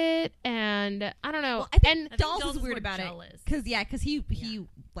about it, and I don't know. Well, I think and think Dolls Dolls is is weird more about jealous. it, because he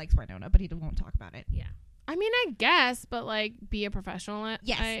likes Wynonna, but he won't talk about it. Yeah. I mean, I guess, but like, be a professional.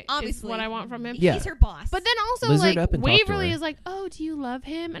 Yes, is obviously. what I want from him. Yeah. He's her boss. But then also, Lizard like, up and talk to Waverly her. is like, "Oh, do you love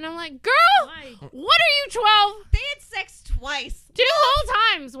him?" And I'm like, "Girl, Why? what are you 12? they had sex twice. 2 whole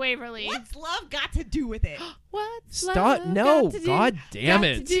times, Waverly. What's love got to do with it? What's Stop. love No. got to do- God damn got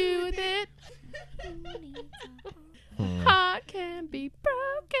it. To do with it. Heart can be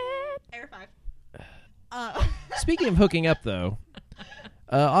broken. Air 5. Speaking of hooking up, though,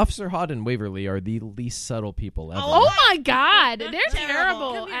 Officer Hod and Waverly are the least subtle people ever. Oh my God, they're Terrible.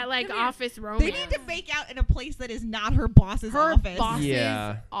 terrible Come here, at like come here. office romance. They need to make out in a place that is not her boss's Her office. boss's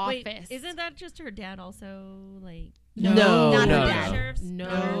Yeah. office. Wait, isn't that just her dad also, like... No, not no, her no. dad. Sheriff's No.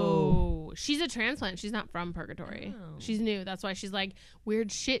 daughter? She's a transplant. She's not from Purgatory. Oh. She's new. That's why she's like,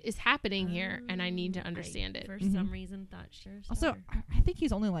 weird shit is happening here, and I need to understand I, it. For Mhm. some reason, thought Sheriff's Also, daughter. I think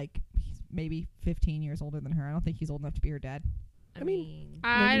he's only like he's maybe 15 years older than her. I don't think he's old enough to be her dad. I mean...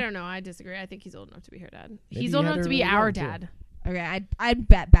 I don't know. I disagree. I think he's old enough to be her dad. Maybe He's he old had enough her to be really our young, too. dad. Okay, I'd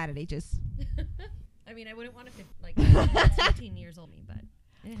bet bad at ages. I mean, I wouldn't want to, like, 15 years old me, but...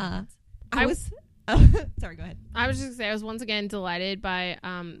 it happens. I I- was. Sorry, go ahead. I was just gonna say I was once again delighted by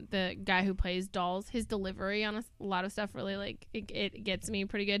the guy who plays Dolls. His delivery on a lot of stuff really like it gets me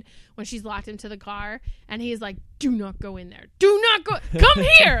pretty good. When she's locked into the car and he's like, "Do not go in there. Do not go. Come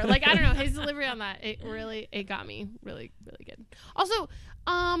here." Like I don't know his delivery on that. It got me really good. Also,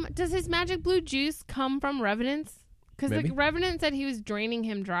 does his magic blue juice come from Revenants? Because the Maybe. Revenant said he was draining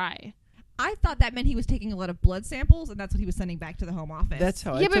him dry. I thought that meant he was taking a lot of blood samples, and that's what he was sending back to the home office. That's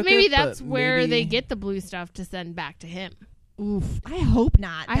how I Yeah, took but maybe it, that's where maybe- they get the blue stuff to send back to him. Oof. I hope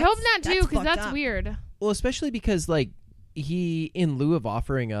not. I hope not too, because fucked that's up. weird. Well, especially because like he, in lieu of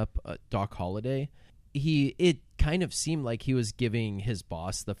offering up Doc Holliday, it kind of seemed like he was giving his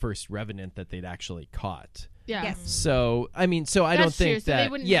boss the first revenant that they'd actually caught. Yeah. Yes. So I mean, I That's don't think true. So that they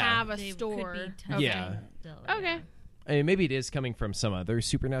wouldn't yeah. have a They could store. be Okay. testing Yeah. still, Okay. I mean, maybe it is coming from some other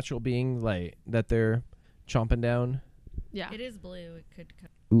supernatural being like that they're chomping down. Yeah. It is blue. It could come.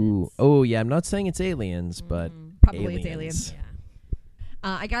 Ooh, oh yeah. I'm not saying it's aliens, but Probably it's aliens. Yeah.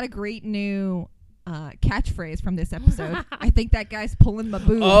 I got a great new catchphrase from this episode. I think that guy's pulling my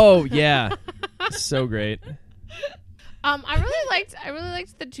boob. oh yeah, so great. I really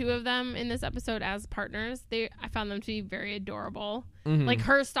liked the two of them in this episode as partners. I found them to be very adorable. Mhm. Like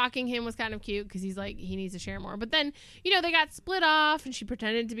her stalking him was kind of cute because he's like he needs to share more. But then they got split off and she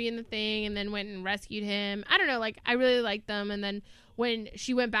pretended to be in the thing and then went and rescued him. I don't know, like I really liked them. And then when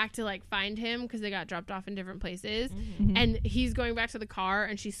she went back to like find him because they got dropped off in different places, Mhm. and he's going back to the car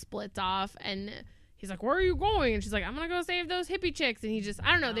and she splits off and he's like, "Where are you going?" And she's like, "I'm gonna go save those hippie chicks." And he just,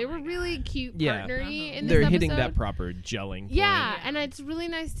 I don't know, they were really cute Yeah. partnery in this They're episode. hitting that proper gelling. point. Yeah, Yeah. and it's really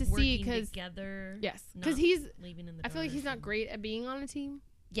nice to see Working because together. yes, not because he's. leaving in the I feel like he's dark not great at being on a team,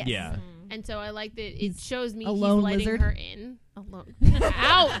 Yes. Yeah. Mhm. and so I like that it He's shows me a he's lone letting lizard. her in. Alone,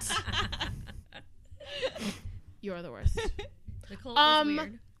 out. You're the worst. The cult is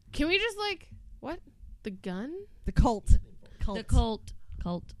weird. Can we just like what the gun? The cult. The cult.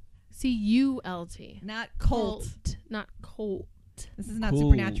 CULT. Not cult. Not Colt. This is not Cult.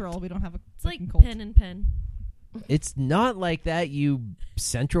 supernatural. We don't have a It's like fucking cult. pen and pen. It's not like that, you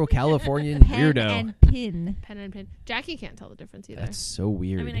Central Californian Pen weirdo. and pin. Pen and pin. Jackie can't tell the difference either. That's so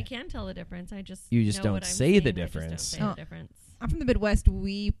weird. I mean, I can tell the difference. I just You just know don't what I'm say the saying, I just don't difference. say Oh. the difference. I'm from the Midwest.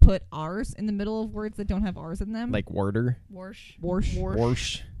 We put R's in the middle of words that don't have R's in them. like warder, Warsh. Warsh.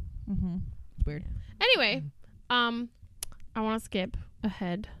 warsh. Mm-hmm. It's weird. Anyway, I want to skip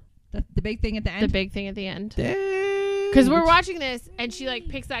ahead. The big thing at the end. The big thing at the end. Dang. Because we're watching this, and she like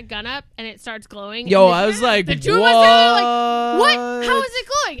picks that gun up, and it starts glowing. Yo, and I was like, the two what? of us are like, what? How is it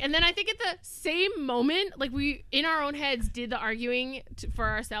glowing? And then I think at the same moment, like we in our own heads did the arguing for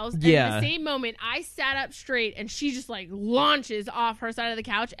ourselves. And Yeah. at the same moment, I sat up straight, and she just like launches off her side of the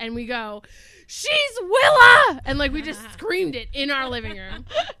couch, and we go, "She's Willa!" And like we just screamed it in our living room.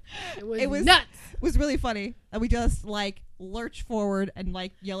 It was nuts. It was really funny. And we just like lurch forward and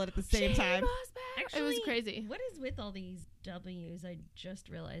like yell it at the same time. It was crazy. What is with all these W's? I just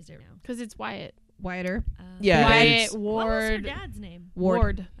realized it now. Because it's Wyatt. Wyatter. Yeah, Wyatt, it's- What was her Ward. dad's name?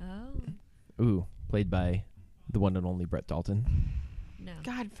 Ward. Oh, Ooh, played by the one and only Brett Dalton. no.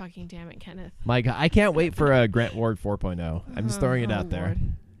 God fucking damn it, Kenneth. My God, I can't wait for a Grant Ward 4.0. I'm just throwing it out there.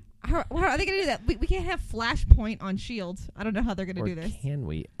 Lord. How are they going to do that? We can't have Flashpoint on S.H.I.E.L.D. I don't know how they're going to Or do this. can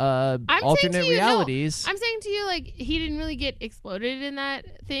we? saying Alternate to you, no. realities. I'm saying to you, like, he didn't really get exploded in that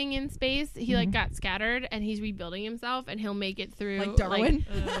thing in space. He, like, got scattered, and he's rebuilding himself, and he'll make it through. Like Darwin?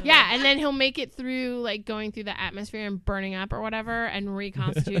 Yeah, and then he'll make it through, like, going through the atmosphere and burning up or whatever, and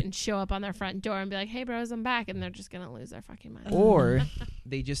reconstitute and show up on their front door and be like, hey, bros, I'm back. And they're just going to lose their fucking mind. Or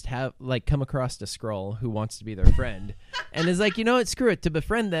they just have like come across a Skrull who wants to be their friend and is like, you know what, screw it, to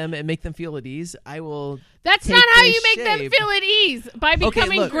befriend them and make them feel at ease, I will. That's take not how this you make them shape. feel at ease, by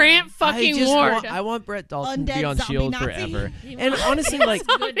becoming look, Grant fucking Ward. I want Brett Dalton to Undead be on zombie S.H.I.E.L.D. Nazi. forever. You And want honestly, like,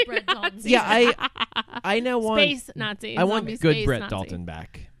 good Brett Dalton. yeah, I now want Space Nazi. I want Zombie good space Brett Nazi. Dalton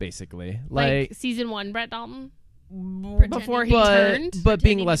back, basically. Like season 1 Brett Dalton? Pretending- Before he but turned? but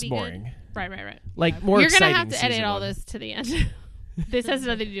being pretending to less be good. boring, Right. like more You're going to exciting. have to edit season all one. this to the end. This has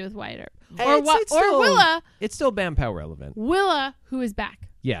nothing to do with Wyatt. It's- Or it's still- Willa. It's still Bampow relevant. Willa, who is back.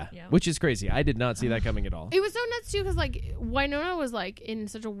 Yeah, Yeah. which is crazy. I did not see that coming at all. It was so nuts, too, because, like, Wynonna was, like, in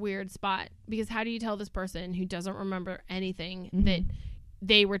such a weird spot. Because how do you tell this person who doesn't remember anything that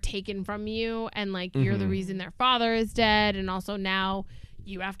they were taken from you and, like, you're the reason their father is dead, and also now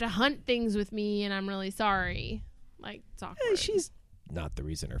you have to hunt things with me and I'm really sorry. Like, it's awkward. She's not the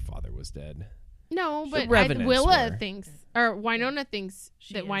reason her father was dead. No, The but Revenants Willa were. thinks, or Wynonna thinks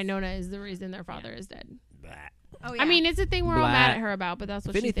She that is. Wynonna is the reason their father is dead. Oh, I mean, it's a thing we're all Blah. mad at her about, but that's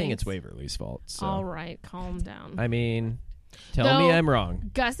what If she anything, thinks. it's Waverly's fault. So. All right, calm down. I mean, tell Though- me I'm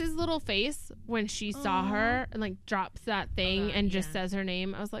wrong. Gus's little face when she saw her and like drops that thing and just yeah. says her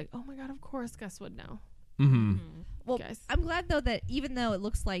name, I was like, oh my God, of course Gus would know. Mm-hmm. Well, Guys. I'm glad though that even though it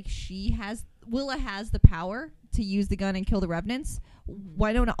looks like Willa has the power to use the gun and kill the revenants,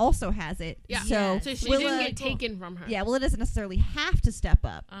 Wynonna also has it. Yeah. So, So she Willa, didn't get taken from her. Yeah, Willa doesn't necessarily have to step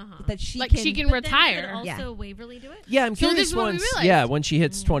up. Uh-huh. That she Like can. she can But then retire. could also Yeah. Waverly do it? Yeah, I'm So this curious is what we once. realized. Yeah, when she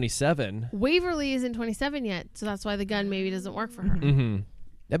hits 27. Waverly isn't 27 yet, so that's why the gun maybe doesn't work for her. Mm-hmm.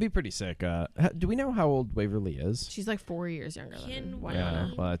 That'd be pretty sick. Do we know how old Waverly is? She's like 4 years younger Can than we- Yeah,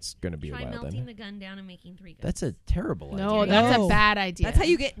 Wynonna. well, that's going to be a Try while melting then. the gun down and making 3 guns. That's a terrible No, idea. that's No. a bad idea. That's how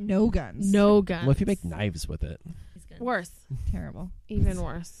you get no guns. no guns. Well, if you make knives with it. These guns. Worse, Terrible. even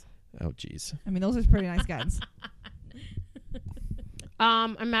worse. Oh, jeez. I mean, those are pretty nice guns.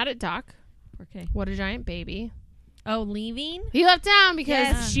 I'm mad at Doc. Okay. What a giant baby. Oh, leaving? He left town because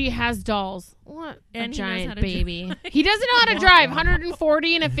Yes. she has dolls. What And a he knows how giant to baby. drive. He doesn't know how to drive.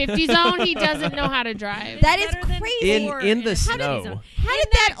 140 in a 50 zone. He doesn't know how to drive. That is Better than crazy. four In the a snow. zone. How did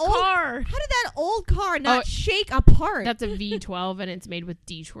that old car not Oh, shake apart? That's a V12 and it's made with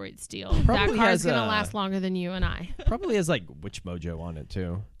Detroit steel. Probably that car's has gonna a- last longer than you and I. Probably has like Witch Mojo on it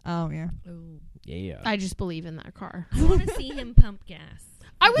too. Oh yeah. Ooh. Yeah. I just believe in that car. I want to see him pump gas.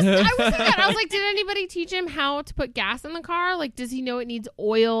 I was thinking, I was like, did anybody teach him how to put gas in the car? Like, does he know it needs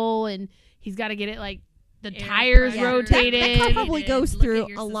oil and he's got to get it like the Air tires pressure rotated? That car probably goes Look at through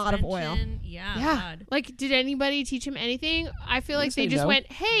your a lot of oil. suspension. Yeah. Yeah. God. Like, did anybody teach him anything? I feel like they say just no.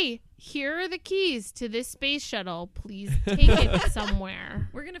 went, hey, here are the keys to this space shuttle. Please take it somewhere.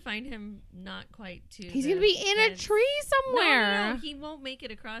 We're going to find him not quite to He's the going to be in a fence. tree somewhere. No, he won't make it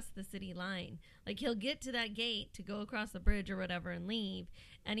across the city line. Like, he'll get to that gate to go across the bridge or whatever and leave,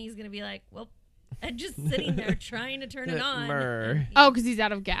 and he's going to be like, well, and just sitting there trying to turn it on. Mer. Oh, because he's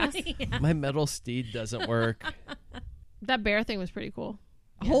out of gas. Yeah. My metal steed doesn't work. That bear thing was pretty cool.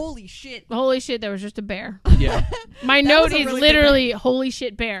 Holy shit. Holy shit, there was just a bear. Yeah. My That note was a is really good literally, holy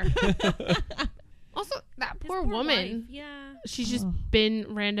shit, bear. Also, that His poor woman. wife, yeah. She's just Ugh. been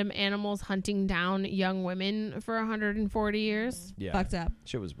random animals hunting down young women for 140 years. Yeah. Fucked up.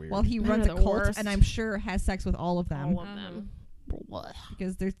 Shit was weird. Well, he They're runs a the cult, worst. and I'm sure has sex with all of them All of them. Blech.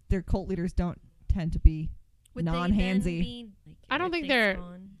 because their cult leaders don't tend to be Would they non-handsy. then be, like, I don't if think they they're-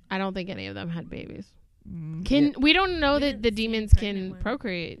 spawn? I don't think any of them had babies. We don't know We that the didn't see demons pregnant can ones.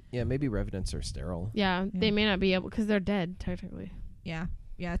 procreate. Yeah, maybe revenants are sterile. Yeah, they may not be able because they're dead technically. Yeah.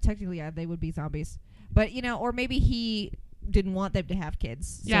 Yeah, technically, yeah, they would be zombies. But, or maybe he didn't want them to have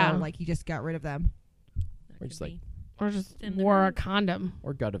kids. So, Yeah. he just got rid of them. That Or could just like- be. Or just Send them wore a out. condom.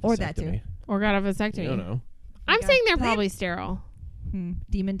 Or got a Or that too. vasectomy. Or got a vasectomy. I don't know. I'm Yeah. saying they're They- probably sterile.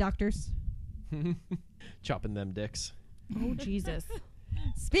 Demon doctors. Chopping them dicks. Oh, Jesus.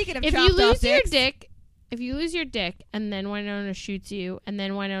 Speaking of If chopped you lose off your dicks, dick and then Wynonna shoots you and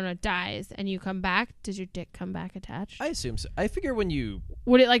then Wynonna dies and you come back, does your dick come back attached? I assume so. I figure when you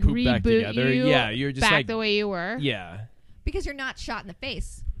Would it like poop back reboot together, you yeah, you're just back like the way you were? yeah. because you're not shot in the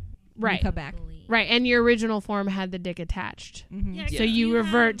face. When Right. You come back. Right, and your original form had the dick attached. Mm-hmm. Yeah, So you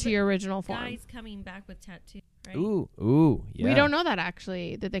revert to have your original form. guys coming back with tattoos, right? Ooh, yeah. We don't know that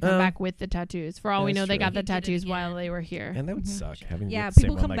actually, that they come back with the tattoos. For all we that's know, they true. got the He did it tattoos while again. they were here. And that would suck having to Yeah, get the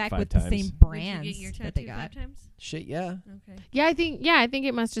people same come one, like, back 5 with times. the same Would brands you get your that they tattoo got. 5 times? Shit, yeah. Okay. Yeah, I think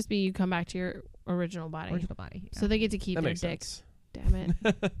it must just be you come back to your original body. Original body. So they get to keep That their makes dicks. sense. Damn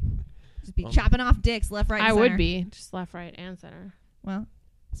it. Just be Well, chopping off dicks left, right, and I center. would be. Just left, right, and center. Well,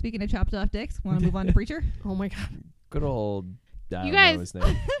 speaking of chopped off dicks, want to move on to Preacher? Oh my God. Good old I You don't guys- know his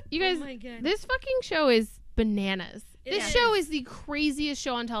name. You guys, Oh my God. this fucking show is bananas. It This is. show is the craziest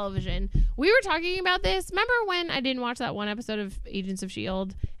show on television. We were talking about this. Remember when I didn't watch that one episode of Agents of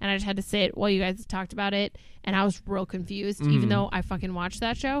S.H.I.E.L.D. and I just had to sit while you guys talked about it and I was real confused even though I fucking watched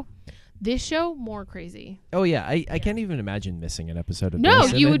that show? This show, more crazy. Oh yeah, I can't even imagine missing an episode of No,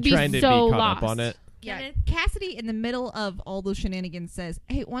 this. and you then would be trying to so be caught up on lost. it. Yeah, Kenneth? Cassidy in the middle of all those shenanigans says,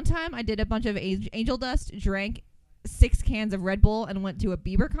 "Hey, one time I did a bunch of angel dust, drank 6 cans of Red Bull, and went to a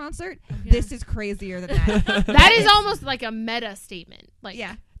Bieber concert. Yeah. This is crazier than that." That is almost like a meta statement. Like,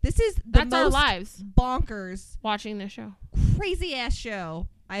 Yeah, this is the that's our most lives bonkers, watching this show. crazy ass show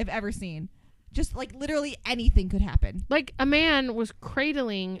I have ever seen. Just like literally anything could happen. Like a man was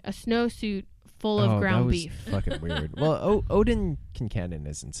cradling a snowsuit full Oh, of that ground was beef. fucking weird. Well, Odin Kincannon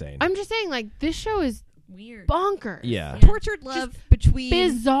is insane. I'm just saying, like, this show is Weird. bonkers. Yeah. Tortured love between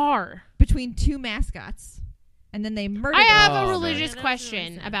Bizarre. 2 mascots, and then they murdered. I have Oh, a man. religious Yeah, that's question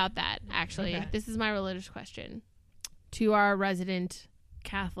really sad. about that, actually. Okay. This is my religious question to our resident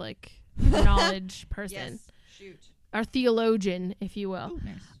Catholic knowledge person, Shoot. our theologian, if you will. Ooh,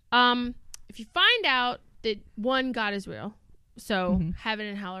 nice. If you find out that one, God is real, so Mhm. heaven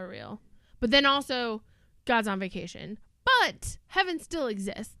and hell are real, but then also God's on vacation, but heaven still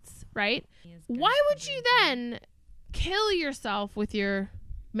exists, right? Yes, Why guys, would you then kill yourself with your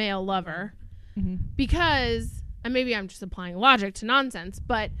male lover? Mhm. Because, and maybe I'm just applying logic to nonsense,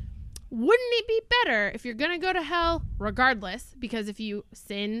 but wouldn't it be better if you're going to go to hell regardless? Because if you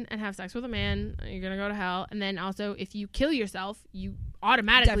sin and have sex with a man, you're going to go to hell. And then also, if you kill yourself, you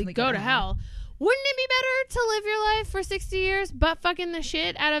automatically Definitely go to hell. Wouldn't it be better to live your life for 60 years, butt fucking the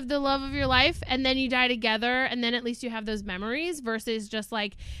shit out of the love of your life, and then you die together, and then at least you have those memories, versus just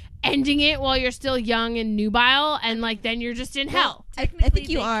like ending it while you're still young and nubile, and like then you're just in hell? I Technically, think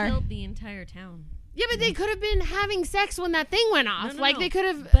you they are. killed the entire town. Yeah, but they could have been having sex when that thing went off. No, like no. they could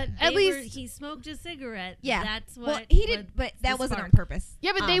have, But at they least. he smoked a cigarette. Yeah. That's what. Well, he what did, but the that wasn't spark. on purpose.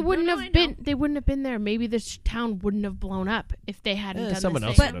 Yeah, but they Um, wouldn't no, I have been. know. They wouldn't have been there. Maybe this town wouldn't have blown up if they hadn't done someone this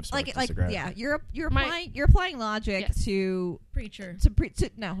else thing. would have But smoked like, a cigarette. yeah, you're My- applying logic Yes. to Preacher.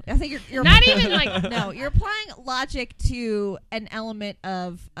 no. I think you're Not even like no. You're applying logic to an element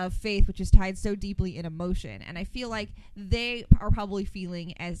of faith, which is tied so deeply in emotion, and I feel like they are probably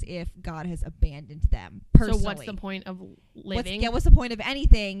feeling as if God has abandoned them personally. So what's the point of living? What's the point of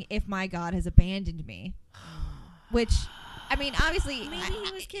anything if my God has abandoned me? Which, I mean, obviously, Maybe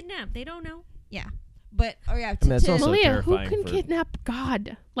he was kidnapped. They don't know. but that's also Malia, who terrifying can for- kidnap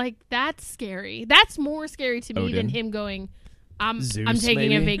God? Like that's scary. That's more scary to me Odin. than him going. I'm Zeus,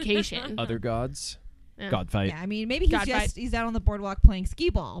 taking a maybe? vacation. Other gods, Yeah. God fight. yeah, I mean, maybe he's out on the boardwalk playing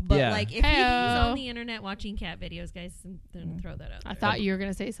skee ball, but Yeah. like if He's Heyo. on the internet watching cat videos, guys. Don't throw that out. I there. thought you were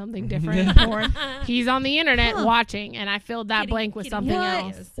gonna say something different. porn. He's on the internet Huh. watching, and I filled that Kidding- blank with kidding something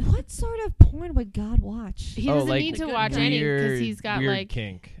what? else. What sort of porn would God watch? He doesn't like need to the watch good any because weird, he's got weird like.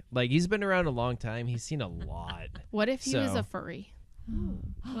 kink. Like he's been around a long time. He's seen a lot. What if he was So- a furry?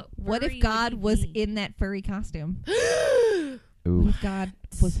 What furry if God would was he be? in that furry costume? What Ooh. if God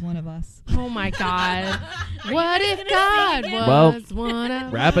was one of us? Oh my God! What if gonna God sing was again? Well, one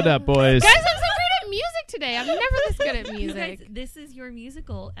of Wrap it up, boys. Guys, I'm so great at music today. I'm never this good at You guys, music. this is your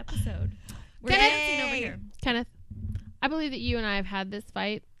musical episode. We're Yay! dancing over here. Kenneth, I believe that you and I have had this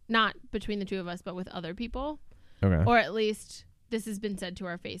fight, not between the two of us, but with other people, Okay. or at least this has been said to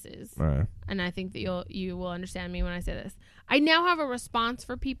our faces. All right. And I think that you will understand me when I say this. I now have a response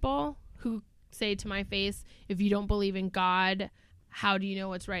for people who say to my face, if you don't believe in God, how do you know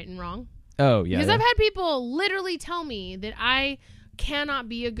what's right and wrong? Oh, yeah. Because yeah. I've had people literally tell me that I cannot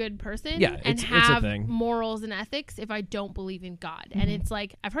be a good person Yeah, and it's a have thing. morals and ethics if I don't believe in God. And it's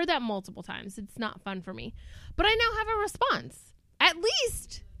like, I've heard that multiple times. It's not fun for me. But I now have a response. At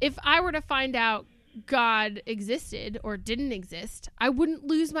least if I were to find out God existed or didn't exist, I wouldn't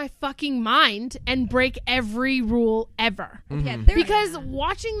lose my fucking mind and break every rule ever. Yeah, Because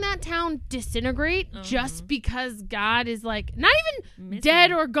watching that town disintegrate just because God is like not even Missing.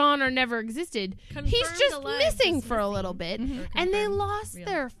 dead or gone or never existed, Confirmed he's just alive, missing just for a missing. little bit, Or and they confirmed lost real.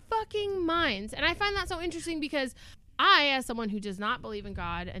 their fucking minds. And I find that so interesting because I, as someone who does not believe in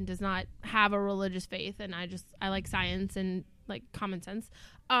God and does not have a religious faith, and I like science and like common sense,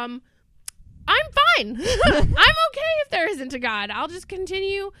 I'm fine. I'm okay if there isn't a God. I'll just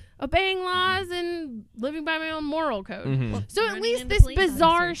continue obeying laws and living by my own moral code. So at Running least into this police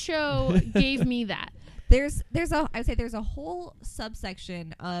bizarre officers. show gave me that. there's a I would say there's a whole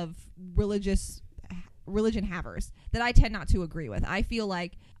subsection of religion havers that I tend not to agree with. I feel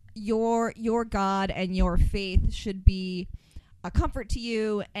like your God and your faith should be a comfort to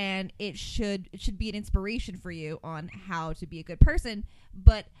you, and it should be an inspiration for you on how to be a good person.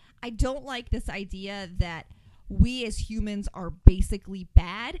 But I don't like this idea that we as humans are basically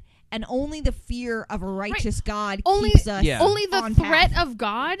bad, and only the fear of a righteous God keeps us Yeah. Only the on threat path. of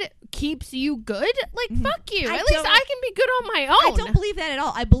God keeps you good? Like, fuck you. I At least don't- I can be good on my own. I don't believe that at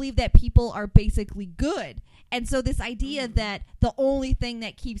all. I believe that people are basically good. And so this idea that the only thing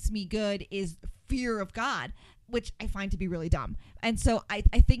that keeps me good is fear of God, which I find to be really dumb. And so I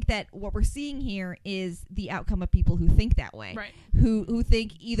think that what we're seeing here is the outcome of people who think that way. Right. Who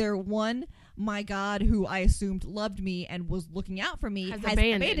think either, one, my God, who I assumed loved me and was looking out for me, has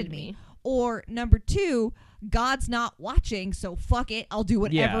abandoned me. Or number two, God's not watching, so fuck it, I'll do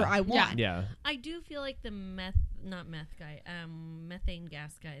whatever Yeah. I want. Yeah. I do feel like the methane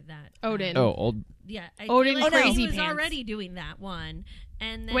gas guy that Odin. Oh, old. yeah, I Odin feel like Crazy he was Pants. already doing that one,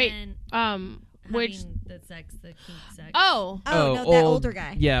 and then Wait, having which the kink sex. Oh, no, that older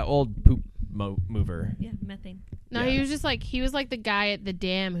guy. Yeah, old poop mover. Yeah, methane. no, Yeah. he was like the guy at the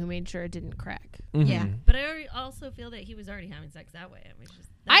dam who made sure it didn't crack. Yeah. But I also feel that he was already having sex that way. It was just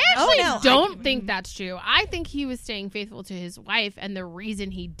I actually no, don't think that's true. I think he was staying faithful to his wife, and the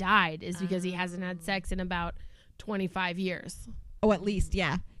reason he died is because he hasn't had sex in about 25 years. Oh, at least,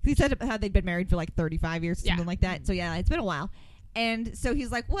 yeah. He said how they'd been married for like 35 years or something like that. So yeah, it's been a while. And so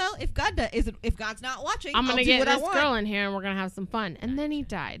he's like, well, if God's not watching, I'm I'll gonna do get what I this want. girl in here, and we're gonna have some fun. And then he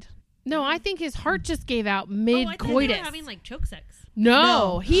died. No, I think his heart just gave out Oh, I thought they mid-coitus. were having like choke sex.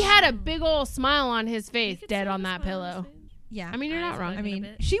 No, he had a big old smile on his You face, could dead see on the that smile on pillow. his face. Yeah. I mean, you're not Eyes wrong. I bugging a mean,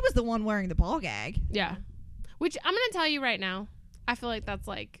 bit. she was the one wearing the ball gag. Yeah. Which I'm going to tell you right now, I feel like that's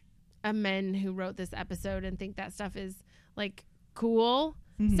like a men who wrote this episode and think that stuff is like cool,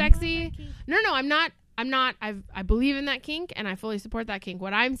 sexy. No, I'm not. I believe in that kink and I fully support that kink.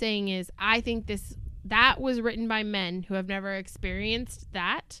 What I'm saying is I think that was written by men who have never experienced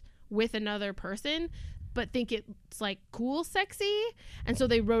that with another person, but think it's like cool, sexy. And so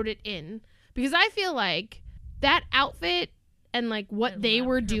they wrote it in because I feel like that outfit and like what That they lap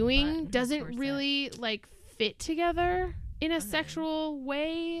were her butt doing and her doesn't corset. really like fit together in a sexual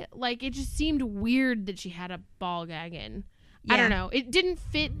way. Like it just seemed weird that she had a ball gag in. I Yeah. don't know. It didn't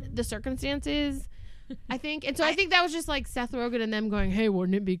fit the circumstances, I think. And so I think that was just like Seth Rogen and them going, hey,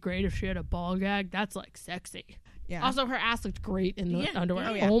 wouldn't it be great if she had a ball gag? That's like sexy. Yeah. Also, her ass looked great in the Yeah. underwear.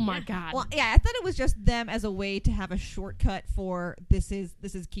 Oh, Oh, yeah. my God. Well, yeah, I thought it was just them as a way to have a shortcut for this is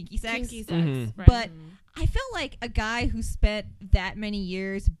kinky sex. Kinky sex. Mhm. Right. But I feel like a guy who spent that many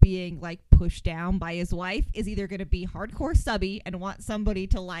years being like pushed down by his wife is either going to be hardcore subby and want somebody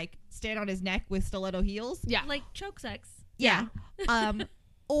to like stand on his neck with stiletto heels. yeah. Like choke sex. Yeah.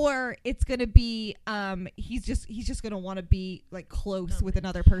 Or it's going to be he's just going to want to be like close with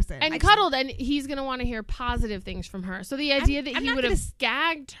another person. And I just- cuddled, and he's going to want to hear positive things from her. So the idea that I'm he not would gonna have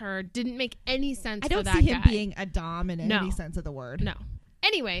gagged her didn't make any sense I for don't that see him guy. being a dom in No. any sense of the word. No.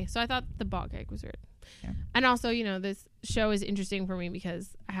 Anyway, so I thought the ball gag was weird. Yeah. And also, you know, this show is interesting for me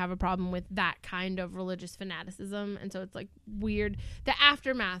because I have a problem with that kind of religious fanaticism. And so it's like weird. The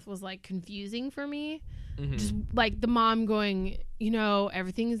aftermath was like confusing for me. Just like the mom going, you know,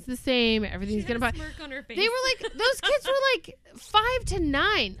 everything's the same. Everything's She going had to a smirk on her face. They were like, those kids were like 5 to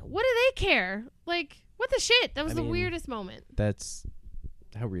 9. What do they care? Like, what the shit? That was I the mean, weirdest moment. That's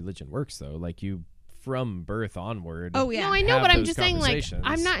how religion works, though. Like you, from birth onward. Oh yeah. No, I know, have but I'm those just saying, like, conversations.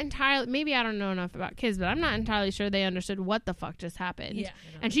 I'm not entirely, maybe I don't know enough about kids, but I'm not entirely sure they understood what the fuck just happened. Yeah.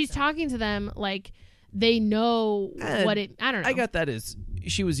 And she's talking to them like they know Eh, what it, I don't know. I got that as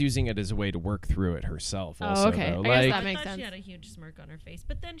she was using it as a way to work through it herself. Oh, Also, okay. though. I guess Like, that makes I thought sense. she had a huge smirk on her face,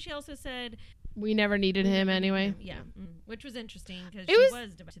 but then she also said We never needed him anyway. Yeah, which was interesting because It she was-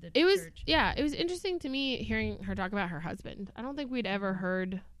 was devoted to the It was church. it was interesting to me hearing her talk about her husband. I don't think we'd ever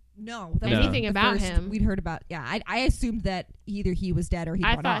heard No, that No. was anything the about first him. We'd heard about. Yeah, I assumed that either he was dead or he.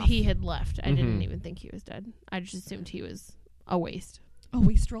 I went thought off. he had left. I didn't Mhm. even think he was dead. I just assumed he was a waste. Oh,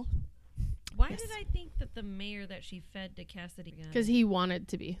 wastrel. Why Yes. did I think that the mayor that she fed to Cassidy? Because he wanted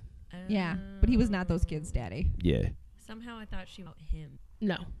to be. Yeah, but he was not those kids' daddy. yeah. Somehow I thought she about him.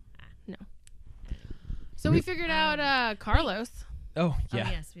 No. So we figured out Carlos. Oh, Oh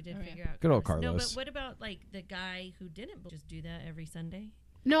yeah. yes, we did figure out. Good old No, Carlos. but what about like the guy who didn't just do that every Sunday?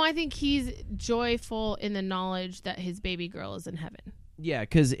 No, I think he's joyful in the knowledge that his baby girl is in heaven. Yeah,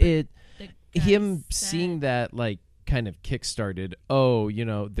 because The him guy seeing said- that like kind of kickstarted.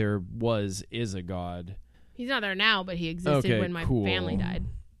 There is a God. He's not there now, but he existed Okay, when my cool. family died.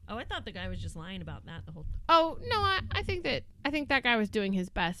 Oh, I thought the guy was just lying about that the whole. Oh no, I think that guy was doing his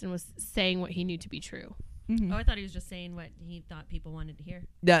best and was saying what he knew to be true. Mhm. Oh, I thought he was just saying what he thought people wanted to hear.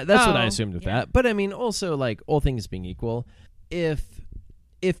 Yeah, that's what I Oh, assumed with yeah. that. But I mean, also like all things being equal, if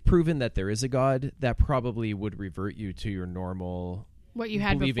proven that there is a God, that probably would revert you to your normal What you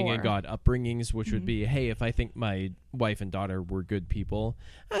had believing before. in God upbringings, which would be, hey, if I think my wife and daughter were good people,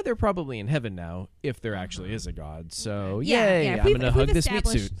 they're probably in heaven now. If there actually is a God, so yay, if I'm we've- gonna if we've hug this meat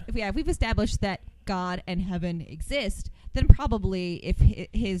established- suit. If we've established that God and heaven exist, then probably if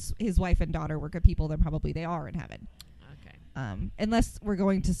his wife and daughter were good people, then probably they are in heaven. Okay. Unless we're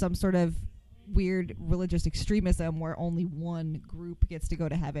going to some sort of weird religious extremism where only one group gets to go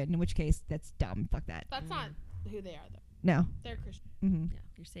to heaven, in which case that's dumb. Fuck that. That's not who they are, though. No. They're Christian. Mm-hmm. Yeah,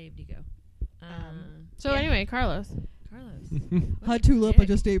 you're saved. You go. So anyway, Carlos. Carlos. Hi, What a Tulip. I dick.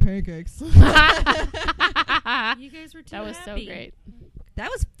 just ate pancakes. that You guys were too was so happy. great. That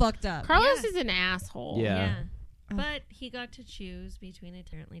was fucked up. Carlos Yeah. is an asshole. Yeah. Yeah. Oh. But he got to choose between it.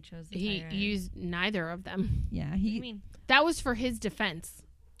 Apparently chose the He tyrant. used neither of them. Yeah, What do you he. mean? That was for his defense.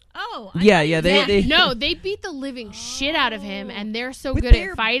 Oh. Yeah, they No, they beat the living shit out of him, and they're so With good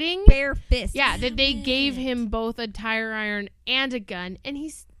bare- at fighting. Bare fists. Yeah, that they Damn gave it. him both a tire iron and a gun, and he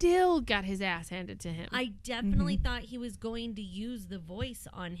still got his ass handed to him. I definitely thought he was going to use the voice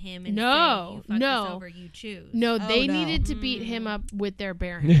on him and No, say, you fucked no. us over, you choose. No, Oh, they no. needed to beat him up with their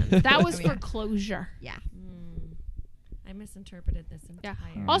bare hands. That was Oh, for yeah. closure. Yeah. I misinterpreted this Yeah.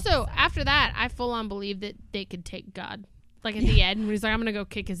 entire. Also, after that, I full on believed that they could take God. Like at the end, when he's like, "I'm gonna go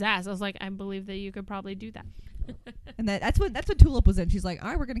kick his ass," I was like, "I believe that you could probably do that." And that's what Tulip was in. She's like, all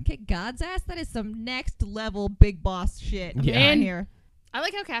right, we're gonna kick God's ass. That is some next level big boss shit. Yeah. Yeah. And- Here. I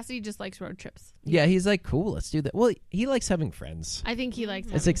like how Cassidy just likes road trips. Yeah, he's like, cool, let's do that. Well, he likes having friends. I think he likes.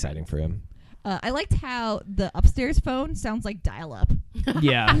 It's having exciting for him. I liked how the upstairs phone sounds like dial up.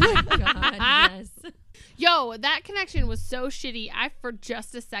 Yeah. God, yes. Yo, that connection was so shitty. I for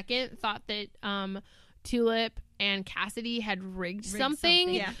just a second thought that Tulip and Cassidy had rigged something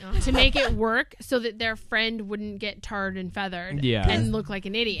Yeah. to make it work so that their friend wouldn't get tarred and feathered Yeah. and look like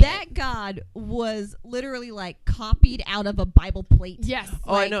an idiot. That God was literally like copied out of a Bible plate. Yes.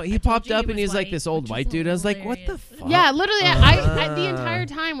 Oh, I know. He told popped you up he and was he's like white, this old which white is dude. I was like, what the hilarious. fuck? Yeah, literally. I the entire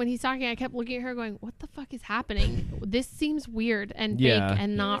time when he's talking, I kept looking at her, going, "What the fuck is happening? This seems weird and Yeah. fake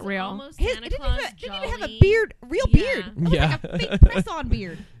and He not was real." almost His, Santa it didn't, Claus even have a jolly. beard, real Yeah. beard. It was Yeah. like a fake press-on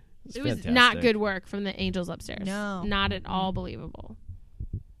beard. It's It was fantastic. not good work from the angels upstairs. No. Not at all believable.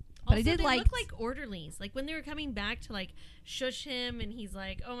 But I Also, did they like- look like orderlies. Like when they were coming back to like shush him, and he's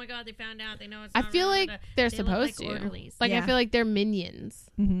like, "Oh my god, they found out. They know it's." I not feel real, like da, da." they're They look supposed like to. orderlies. Like I Yeah. feel like they're minions.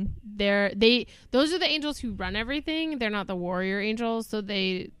 Mm-hmm. Those are the angels who run everything. They're not the warrior angels, so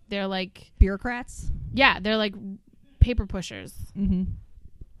they're like Bureaucrats. they're like paper pushers. Mm-hmm.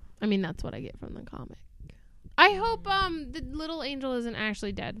 I mean, that's what I get from the comic. I hope the little angel isn't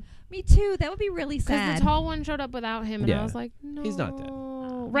actually dead, Me too. That would be really because sad. the tall one showed up without him, and Yeah. I was like, no, He's not dead.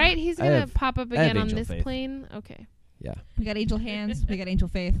 Right? He's I gonna have- pop up I have again on angel this faith. plane. Okay. Yeah. We got angel hands. We got angel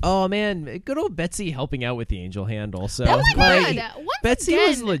faith. Oh man, good old Betsy helping out with the angel hand also. That was Like, good. Once Betsy again,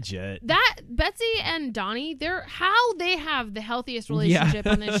 was legit. That Betsy and Donnie, they're how they have the healthiest relationship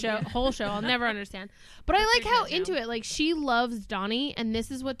on this show, whole show. I'll never understand. But I like how into it. Like she loves Donnie, and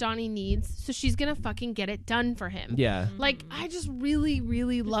this is what Donnie needs, so she's gonna fucking get it done for him. Yeah. Like I just really,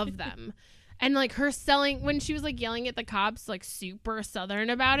 really love them. And like her selling when she was like yelling at the cops, like super southern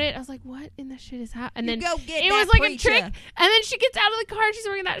about it. I was like, "What in the shit is happening?" And You then go get it that was like preacher. a trick. And then she gets out of the car. And she's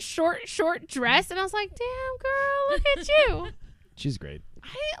wearing that short dress, and I was like, "Damn girl, look at you!" She's great.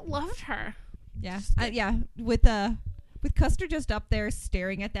 I loved her. Yeah. Yeah. With Custer just up there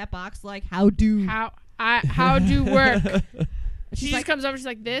staring at that box like, how do How do work? She just comes over. She's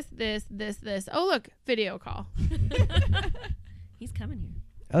like, this. Oh, look, video call. He's coming here.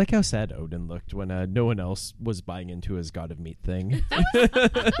 I like how sad Odin looked when no one else was buying into his god of meat thing.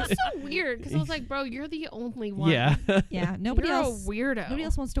 That was so weird because I was like, bro, you're the only one. Yeah. Yeah, nobody You're else. a weirdo. Nobody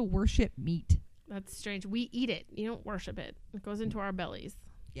else wants to worship meat. That's strange. We eat it. You don't worship it. It goes into our bellies.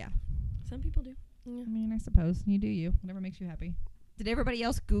 Yeah. Some people do. I mean, I suppose you do you. Whatever makes you happy. Did everybody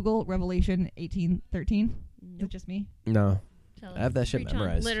else Google Revelation 18:13? Is it just me? No. Tell I have that us. shit Preach on.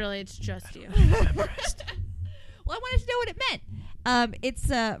 memorized. Literally, it's just you. Memorized. Well, I wanted to know what it meant. It's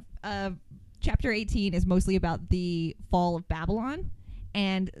chapter 18 is mostly about the fall of Babylon,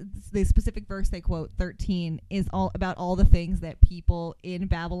 and the specific verse they quote, 13, is all about all the things that people in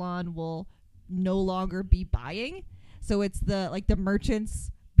Babylon will no longer be buying. So it's the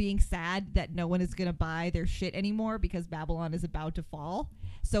merchants being sad that no one is going to buy their shit anymore because Babylon is about to fall.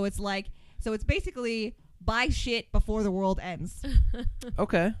 So it's basically buy shit before the world ends.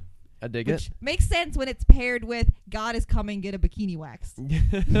 Okay. I dig Which it. makes sense when it's paired with God is coming, get a bikini waxed.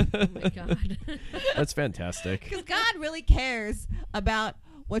 Oh my god. That's fantastic. Because God really cares about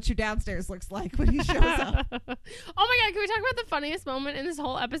what your downstairs looks like when he shows up. Oh my god, can we talk about the funniest moment in this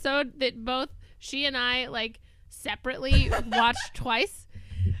whole episode that both she and I separately watched twice?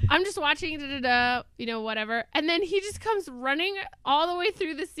 I'm just watching whatever, and then he just comes running all the way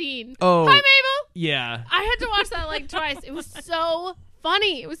through the scene. Oh. Hi, Mabel. Yeah. I had to watch that twice. It was so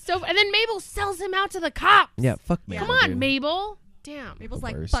funny. It was so and then Mabel sells him out to the cops. Yeah, fuck Mabel. Come on, dude. Mabel. Damn. Mabel's The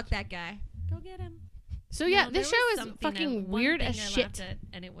like, worst. fuck that guy. Go get him. So yeah, No, this there show was is something fucking one weird thing as I shit. laughed at,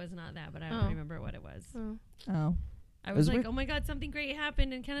 and it was not that, but I Oh. don't remember what it was. Oh. Oh. I It was was like, weird. oh my god, something great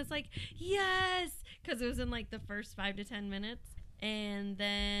happened, and Kenneth's like, yes, because it was in the first 5 to 10 minutes, and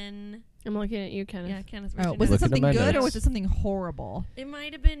then I'm looking at you, Kenneth. yeah, Kenneth's Oh, version was of it Looking at something my good or notes. was it something horrible? It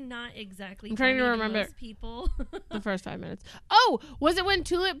might have been not exactly. I'm trying to funny remember. most people. The first 5 minutes. Oh, was it when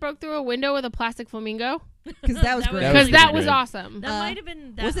Tulip broke through a window with a plastic flamingo? Because that was great. That Because was that pretty was great. awesome. That might have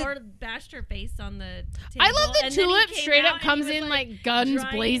been that, was it- or bashed her face on the table. I love that and then he Tulip came straight out up and he comes was, in guns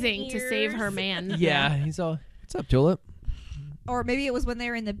drying blazing to save her ears. man. Yeah, he's all, what's up, Tulip? Or maybe it was when they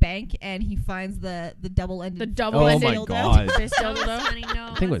were in the bank and he finds the double-ended. The Oh double-ended my god. fist That was dildo. funny. No,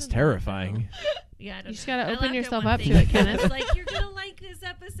 That thing was wasn't that, terrifying. though. Yeah, I don't You just know. gotta I open laughed at yourself one up to thing. it, Kenneth. I was like, you're gonna like this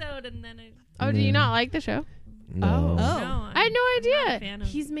episode, and then I. Oh, do you not like the show? No. Oh. No, I had no I'm not a idea. fan of-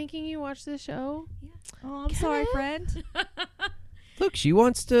 He's making you watch the show. Oh, I'm sorry, friend. Look, she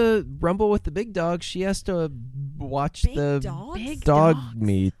wants to rumble with the big dog. She has to watch Big the dogs? Big dog dogs.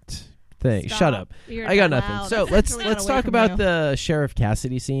 meat thing. Stop. Shut up. You're I got dumb. nothing. Wow, So that's let's actually not away talk from about you. the Sheriff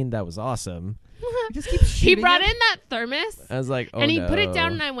Cassidy scene. That was awesome. Just keep He shooting brought him. in that thermos I was like, oh and he no. put it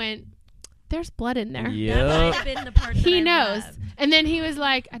down, and I went, "There's blood in there." That might Yep. have been the part that He I knows. loved. And then he was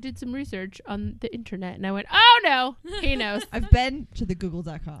like, "I did some research on the internet," and I went, "Oh no, he knows." I've been to the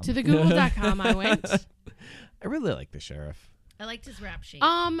Google.com. To the Google.com I went. I really like the sheriff. I liked his rap sheet.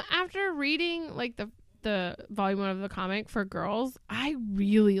 After reading the volume 1 of the comic for girls, I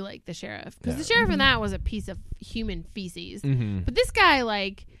really like the sheriff because the Yeah. sheriff in that was a piece of human feces. Mm-hmm. But this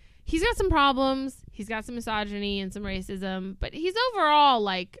guy, he's got some problems. He's got some misogyny and some racism, but he's overall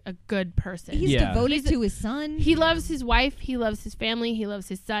a good person. He's Yeah. devoted to his son. He loves his wife. He loves his family. He loves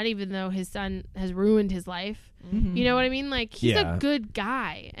his son, even though his son has ruined his life. Mhm. You know what I mean? He's Yeah. a good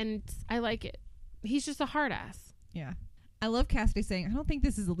guy, and I like it. He's just a hard ass. Yeah. I love Cassidy saying, I don't think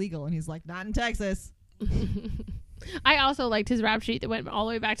this is illegal. And he's like, not in Texas. I also liked his rap sheet that went all the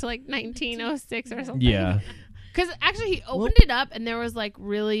way back to 1906 or something. Yeah. Because actually he opened it up and there was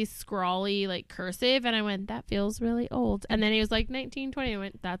really scrawly cursive, and I went, that feels really old. And then he was 1920. I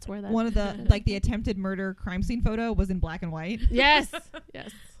went, that's where that. One of the, the attempted murder crime scene photo was in black and white. Yes,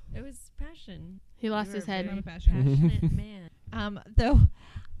 yes. It was passion. He lost You his were a head. very Passionate. passionate man. Though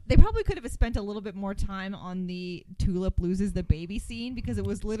they probably could have spent a little bit more time on the Tulip loses the baby scene, because it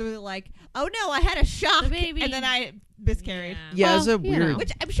was literally oh no, I had a shock The baby. and then I miscarried. Yeah, it's a Well, you weird. know.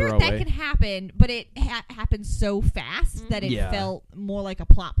 Which I'm sure throwaway. that can happen, but it happened so fast that it Yeah. felt more like a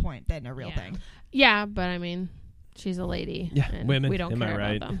plot point than a real Yeah. thing. Yeah, but I mean, she's a lady. Yeah, and women, We don't am I care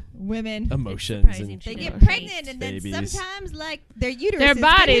right? about them. Women, Emotions surprising and she they They get were pregnant hate and then babies. sometimes their uterus Their get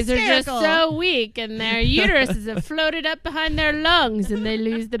bodies are just hysterical. so weak, and their uteruses have floated up behind their lungs, and they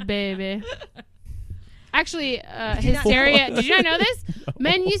lose the baby. Actually, hysteria. Did you not know this?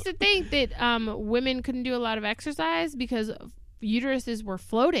 Men used to think that women couldn't do a lot of exercise because uteruses were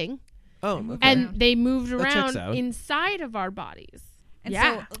floating, Oh, move okay. and they moved That checks around out. inside of our bodies. And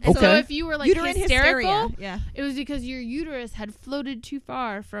yeah. so- And so Okay. if you were Uterine hysterical, hysteria. Yeah. it was because your uterus had floated too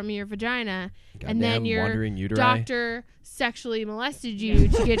far from your vagina, and Goddamn then your wandering uteri. doctor sexually molested you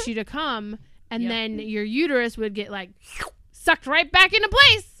to get you to come, and Yep. then your uterus would get sucked right back into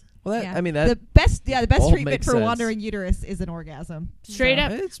place. Well, that, Yeah. I mean, that the best all treatment makes for sense. wandering uterus is an orgasm. Straight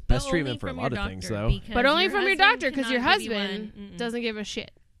up. it's But best only treatment for a from lot your of things, doctor, though. because But only your from your husband doctor, because your cannot give you husband one. doesn't give a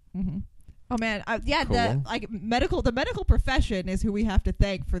shit. Mm-hmm. Oh man, the Cool. medical profession is who we have to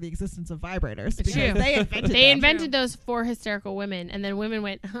thank for the existence of vibrators. It's Because true. they invented They them. invented those for hysterical women, and then women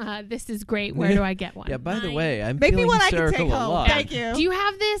went, "This is great. Where do I get one? Yeah, by the Mine. way, I'm Make me feeling one I can hysterical take a home. lot. Thank you. Do you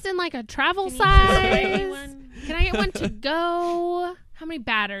have this in like a travel Can you get me size? one? Can I get one to go? How many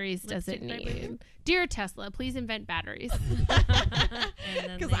batteries does it Lipstick need? vibrator? Dear Tesla, please invent batteries.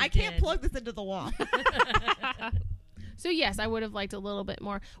 Because I can't plug this into the wall. So yes, I would have liked a little bit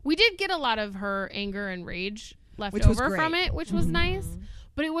more. We did get a lot of her anger and rage left Which was over from great. it, which was nice.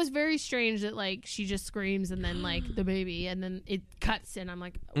 But it was very strange that like she just screams and then like the baby and then it cuts and I'm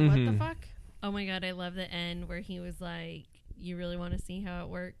like, what the fuck? Oh my god, I love the end where he was like, "You really want to see how it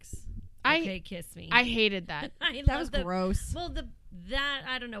works? I Okay, kiss me." I hated that. I That love was the, gross. Well, that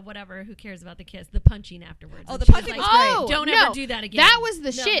I don't know. Whatever. Who cares about the kiss? The punching afterwards. Oh, And the she punching was Oh, great. Don't no, ever do that again. that was the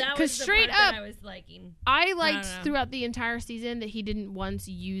No, shit, that 'cause was the straight part that up, I was liking. I liked know. throughout the entire season that he didn't once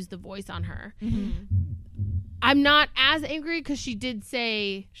use the voice on her. Mm-hmm. I'm not as angry because she did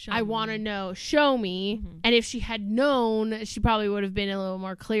say, Show I me. want to know, show me. And if she had known, she probably would have been a little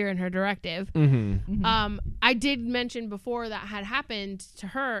more clear in her directive. Mm-hmm. I did mention before that had happened to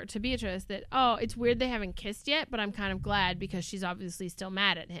her, to Beatrice, that, oh, it's weird they haven't kissed yet, but I'm kind of glad because she's obviously still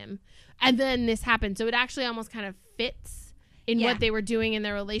mad at him. And then this happened. So it actually almost kind of fits in Yeah. what they were doing in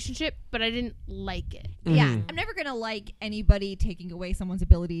their relationship, but I didn't like it. Yeah, Mm-hmm. I'm never gonna like anybody taking away someone's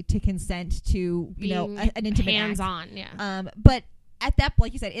ability to consent to Being an intimate act. hands-on, yeah. But at that,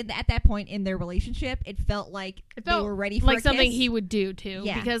 like you said, at that point in their relationship, it felt like It felt they were ready for like a something kiss. he would do too,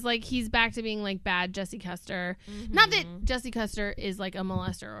 Yeah. because like he's back to being like bad Jesse Custer. Not that Jesse Custer is like a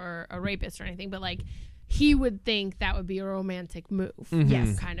molester or a rapist or anything, but like he would think that would be a romantic move.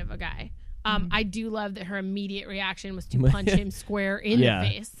 Yes. Kind of a guy. I do love that her immediate reaction was to punch him square in Yeah. the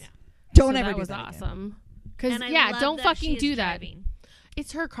face. Don't So ever that do was that again. awesome. Because And I yeah, love don't that fucking she is do that. driving.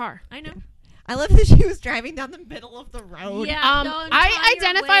 It's her car. I know. I love that she was driving down the middle of the road. Yeah. Don't I try your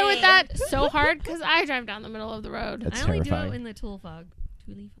identify with way. that so hard because I drive down the middle of the road. That's I only terrifying. do it in the tool fog.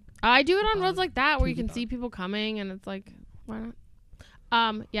 Tule fog. I do it on roads like that where you Tuesday can dog. see people coming and it's like, why not?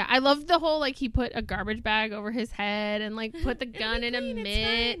 Yeah, I love the whole like he put a garbage bag over his head and like put the gun in a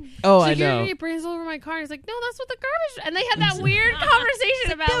mitt. Oh, She's I like, know. You're gonna get brains all over my car. He's like, no, that's what the garbage. And they had that weird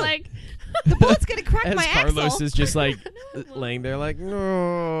conversation about no. like, The bullet's gonna crack As my Carlos axle. is just like laying there like,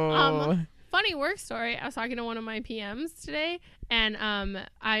 no. funny work story. I was talking to one of my PMs today, and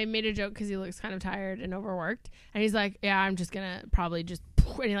I made a joke because he looks kind of tired and overworked, and he's like, "Yeah, I'm just gonna probably just,"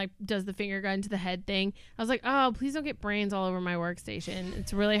 and he like does the finger gun to the head thing. I was like, "Oh, please don't get brains all over my workstation.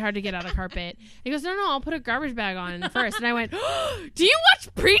 It's really hard to get out of carpet." He goes, "No, I'll put a garbage bag on first." And I went, oh, "Do you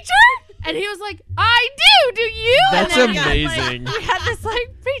watch Preacher?" And he was like, "I do. Do you?" That's and then we got, amazing. we had this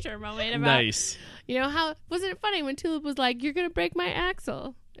like Preacher moment about, Nice. you know, how wasn't it funny when Tulip was like, "You're gonna break my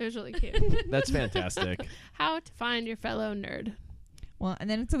axle." It was really cute. That's fantastic. How to find your fellow nerd. Well, and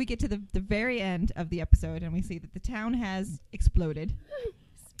then so we get to the very end of the episode, and we see that the town has exploded.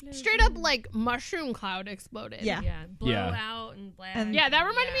 Straight up, like, mushroom cloud exploded. Yeah. Yeah. Blow Yeah. out and blast. And- Yeah, that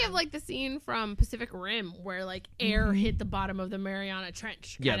reminded me of, like, the scene from Pacific Rim where, like, air hit the bottom of the Mariana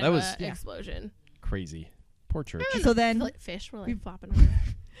Trench. Yeah, kind that of was- a explosion. Crazy. Poor church. So then, Like, fish were, like, flopping around.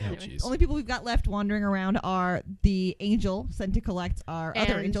 Oh, Anyway. jeez. only people we've got left wandering around are the angel sent to collect our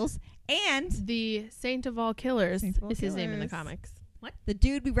other And- angels, and The Saint of All Killers Saint of all is his name in the killers. comics. the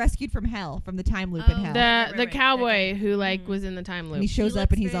dude we rescued from hell, from the time loop in Oh, hell. The right, cowboy okay. who, like, was in the time and he loop. shows He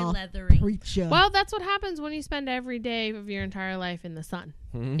up and looks he's very all leathery. preacher. Well, that's what happens when you spend every day of your entire life in the sun.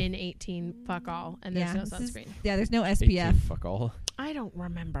 Mhm. In 18 fuck all, and there's yeah, no this is- sunscreen. there's no 18, SPF. fuck all. I don't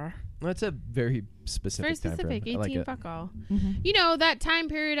remember. That's a very specific Very time specific. frame. I 18 like it. fuck all. Mhm. You know, that time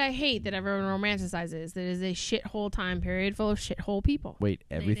period I hate that everyone romanticizes. That is a shithole time period full of shithole people. Wait,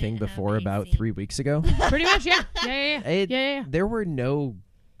 everything didn't have before about AC. 3 weeks ago? Pretty much, yeah. Yeah. It- There were no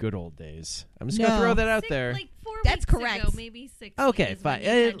good old days. I'm just going to No. throw that out 6, there. Like 4 That's weeks correct. Ago, maybe 6. Okay, is when fine. you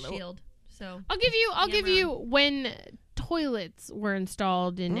had Uh, Shield. So I'll give Yeah, you when toilets were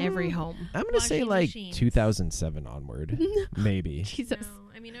installed in every home. I'm going to say Washing like machines. 2007 onward. Maybe. Jesus. no,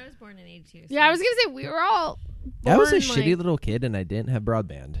 I mean I was born in 82. Yeah, I was gonna say we were all. I was a born, shitty like- little kid and I didn't have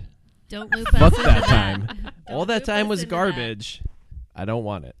broadband. Don't loop Fuck us into that time. Don't All that loop time us was into that. garbage. I don't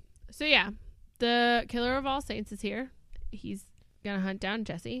want it. So yeah, the killer of all saints is here. He's gonna hunt down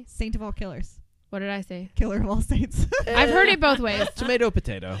Jesse. Saint of all killers. What did I say? Killer of All Saints. I've heard it both ways. Tomato,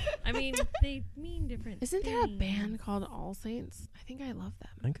 potato. I mean, they mean different. Isn't there a things. band called All Saints? I think I love them.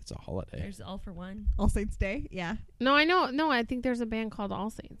 I think it's a holiday. There's All for One. All Saints Day. Yeah. No, I know. No, I think there's a band called All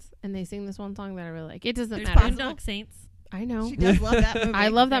Saints, and they sing this one song that I really like. It doesn't There's matter. Boondock Saints. I know. She does love that movie. I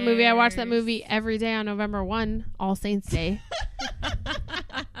love that movie. I watch that There's- movie every day on November 1, All Saints Day.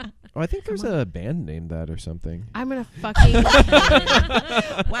 Oh, I think there's a band named that or something. I'm going to fucking...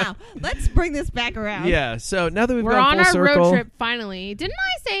 Wow. Let's bring this back around. Yeah. So now that We're gone on full our circle, road trip finally. Didn't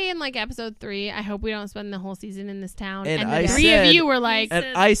I say in like episode 3, I hope we don't spend the whole season in this town? And And I the three of said- you were like... and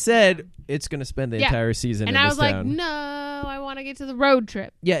I said it's going to spend the Yeah. entire season And in I this was like, town. no, I want to get to the road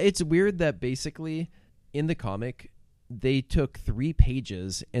trip. Yeah, it's weird that basically in the comic they took 3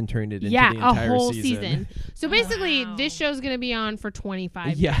 pages and turned it into Yeah, the a entire whole season. season. So basically, Wow. this show's going to be on for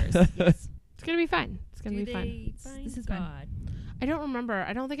 25 Yeah. years. Yes. It's going to be fun. It's going to Do be fun. they find This is fun. God? I don't remember.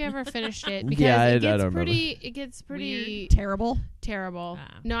 I don't think I ever finished it because Yeah, I it gets don't pretty. It gets pretty Terrible. terrible.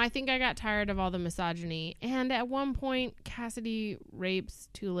 Ah. No, I think I got tired of all the misogyny. And at one point, Cassidy rapes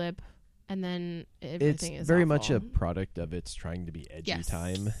Tulip, and then It's everything is very awful. much a product of its trying to be edgy Yes.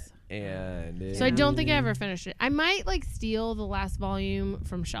 time. And So I don't think I ever finished it. I might like steal the last volume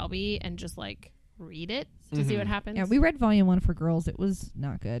from Shelby and just like read it to see Mhm. what happens. Yeah, we read volume 1 for girls. It was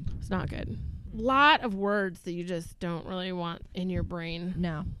not good. It's not good. Lot of words that you just don't really want in your brain.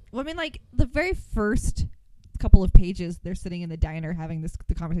 No. Well, I mean, like, the very first couple of pages, they're sitting in the diner having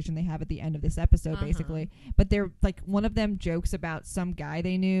the conversation they have at the end of this episode, Uh-huh. basically. But they're, like, one of them jokes about some guy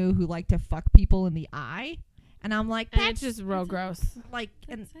they knew who liked to fuck people in the eye. And I'm like, And that's it's just real gross. like,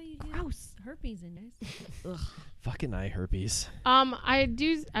 and That's how you get gross. herpes in guys. fucking eye herpes. I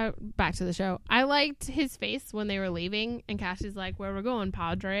do. Back to the show. I liked his face when they were leaving, and Cassie's like, "Where we're going,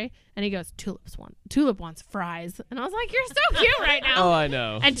 Padre?" And he goes, "Tulip wants fries," and I was like, "You're so cute right now." Oh, I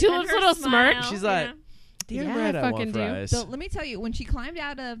know. And Tulip's her little smile, smirk. She's like, yeah. damn Yeah, right I I fucking want do. fries. So let me tell you, when she climbed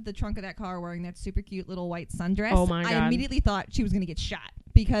out of the trunk of that car wearing that super cute little white sundress, Oh my I God. immediately thought she was going to get shot.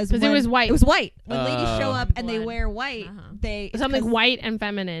 Because it when- was white. It was white. When ladies show Oh. up and they Blood. wear white, Uh-huh. they... Something 'cause- white and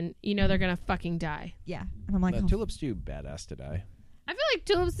feminine, you know they're gonna fucking die. Yeah. And I'm like, oh, Tulip's too badass to die. I feel like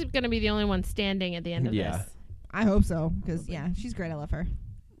Tulip's gonna be the only one standing at the end of Yeah. this. I hope so. Because, yeah, she's great. I love her.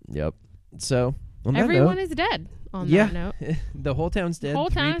 Yep. So on that Everyone note, is dead. On yeah, that note, the whole town's dead. Whole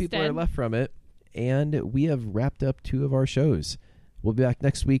town 3 is people are dead. left from it, and we have wrapped up 2 of our shows. We'll be back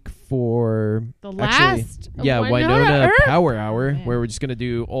next week for the actually, last yeah, Wynonna Wynonna Earp. Power Hour, man. where we're just gonna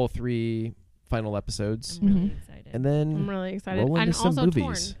do all 3 final episodes, I'm really Mhm. excited. and I'm then really excited. roll into And some also movies.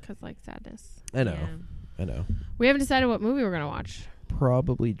 torn because like sadness. I know, Yeah. I know, We haven't decided what movie we're gonna watch.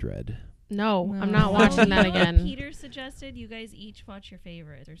 probably Dread. No, No. I'm not Oh, watching you that know what again. Peter suggested you guys each watch your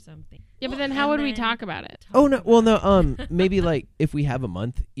favorites or something. Yeah, but Well, then how and would we then talk about it? Oh no, well no, about maybe like if we have a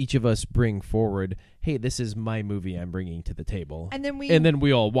month, each of us bring forward, hey, this is my movie I'm bringing to the table, And then we... and then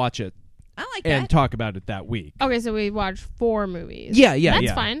we all watch it I like and that. talk about it that week. Okay, so we watch 4 movies. Yeah,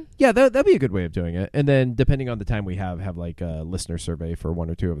 That's fine. Yeah, that'd be a good way of doing it. And then depending on the time we have like a listener survey for 1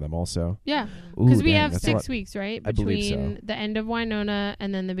 or 2 of them also. Yeah, Ooh, because we dang, have that's a 6 lot. weeks, right? I believe so. Between the end of Wynonna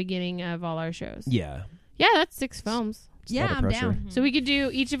and then the beginning of all our shows. Yeah. Yeah, that's 6 films. It's a Yeah, lot of I'm pressure. down. So we could do,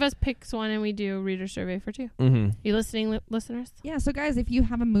 each of us picks one and we do a reader survey for 2. Mm-hmm. You listening, listeners? Yeah, so guys, if you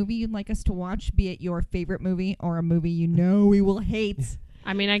have a movie you'd like us to watch, be it your favorite movie or a movie you know we will hate,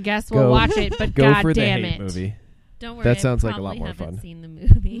 I mean, I guess we'll Go- watch it, but Go god for the damn hate it. movie. Don't worry. That I sounds like a lot probably more haven't fun. Seen the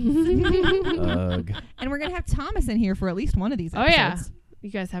movie. Ugh. and we're going to have Thomas in here for at least one of these Oh, episodes. yeah. You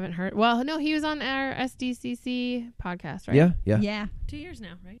guys haven't heard? Well, no, he was on our SDCC podcast, right? Yeah. Yeah. 2 years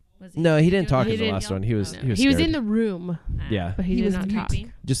now, right? Was No, he didn't talk He in the didn't. last one. He was No. he was He was scared. in the room, Yeah. but he, He did was not mute. talk.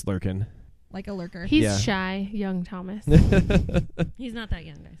 Just lurking. Like a lurker. He's Yeah. shy, young Thomas. He's not that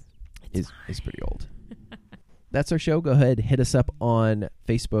young, guys. He's pretty old. That's our show. Go ahead, hit us up on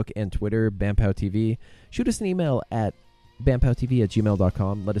Facebook and Twitter, Bampow TV. Shoot us an email at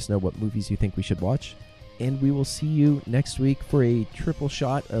bampowtv@gmail.com. Let us know what movies you think we should watch. And we will see you next week for a triple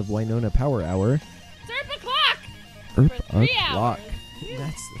shot of Wynonna Power Hour. Serp o'clock! Erp For 3 o'clock.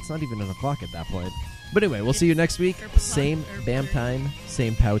 hours. It's not even an o'clock at that point. But anyway, we'll see you next week. Erp o'clock, Same erp BAM erp. time,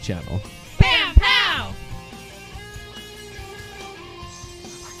 same POW channel. Bam, pow!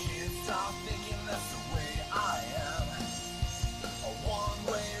 I can't stop thinking that's the way I am. A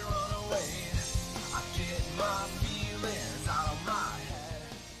one-way runaway. I get my feelings out of my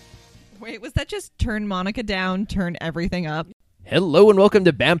head. Wait, was that just turn Monica down, turn everything up? Hello and welcome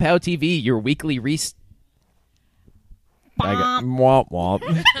to Bampow TV, your weekly Womp womp.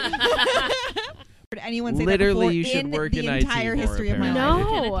 Did anyone say Literally, that before you should in work the in IT entire more, history of my apparently. life?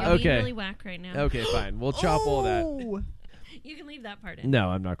 No. Kenneth, you're being Okay. really whack right now. Okay, fine. We'll chop all that. Oh. You can leave that part in. No,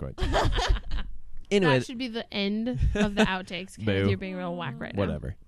 I'm not going to. Anyway, that should be the end of the outtakes because Boo. you're being real whack right now. whatever.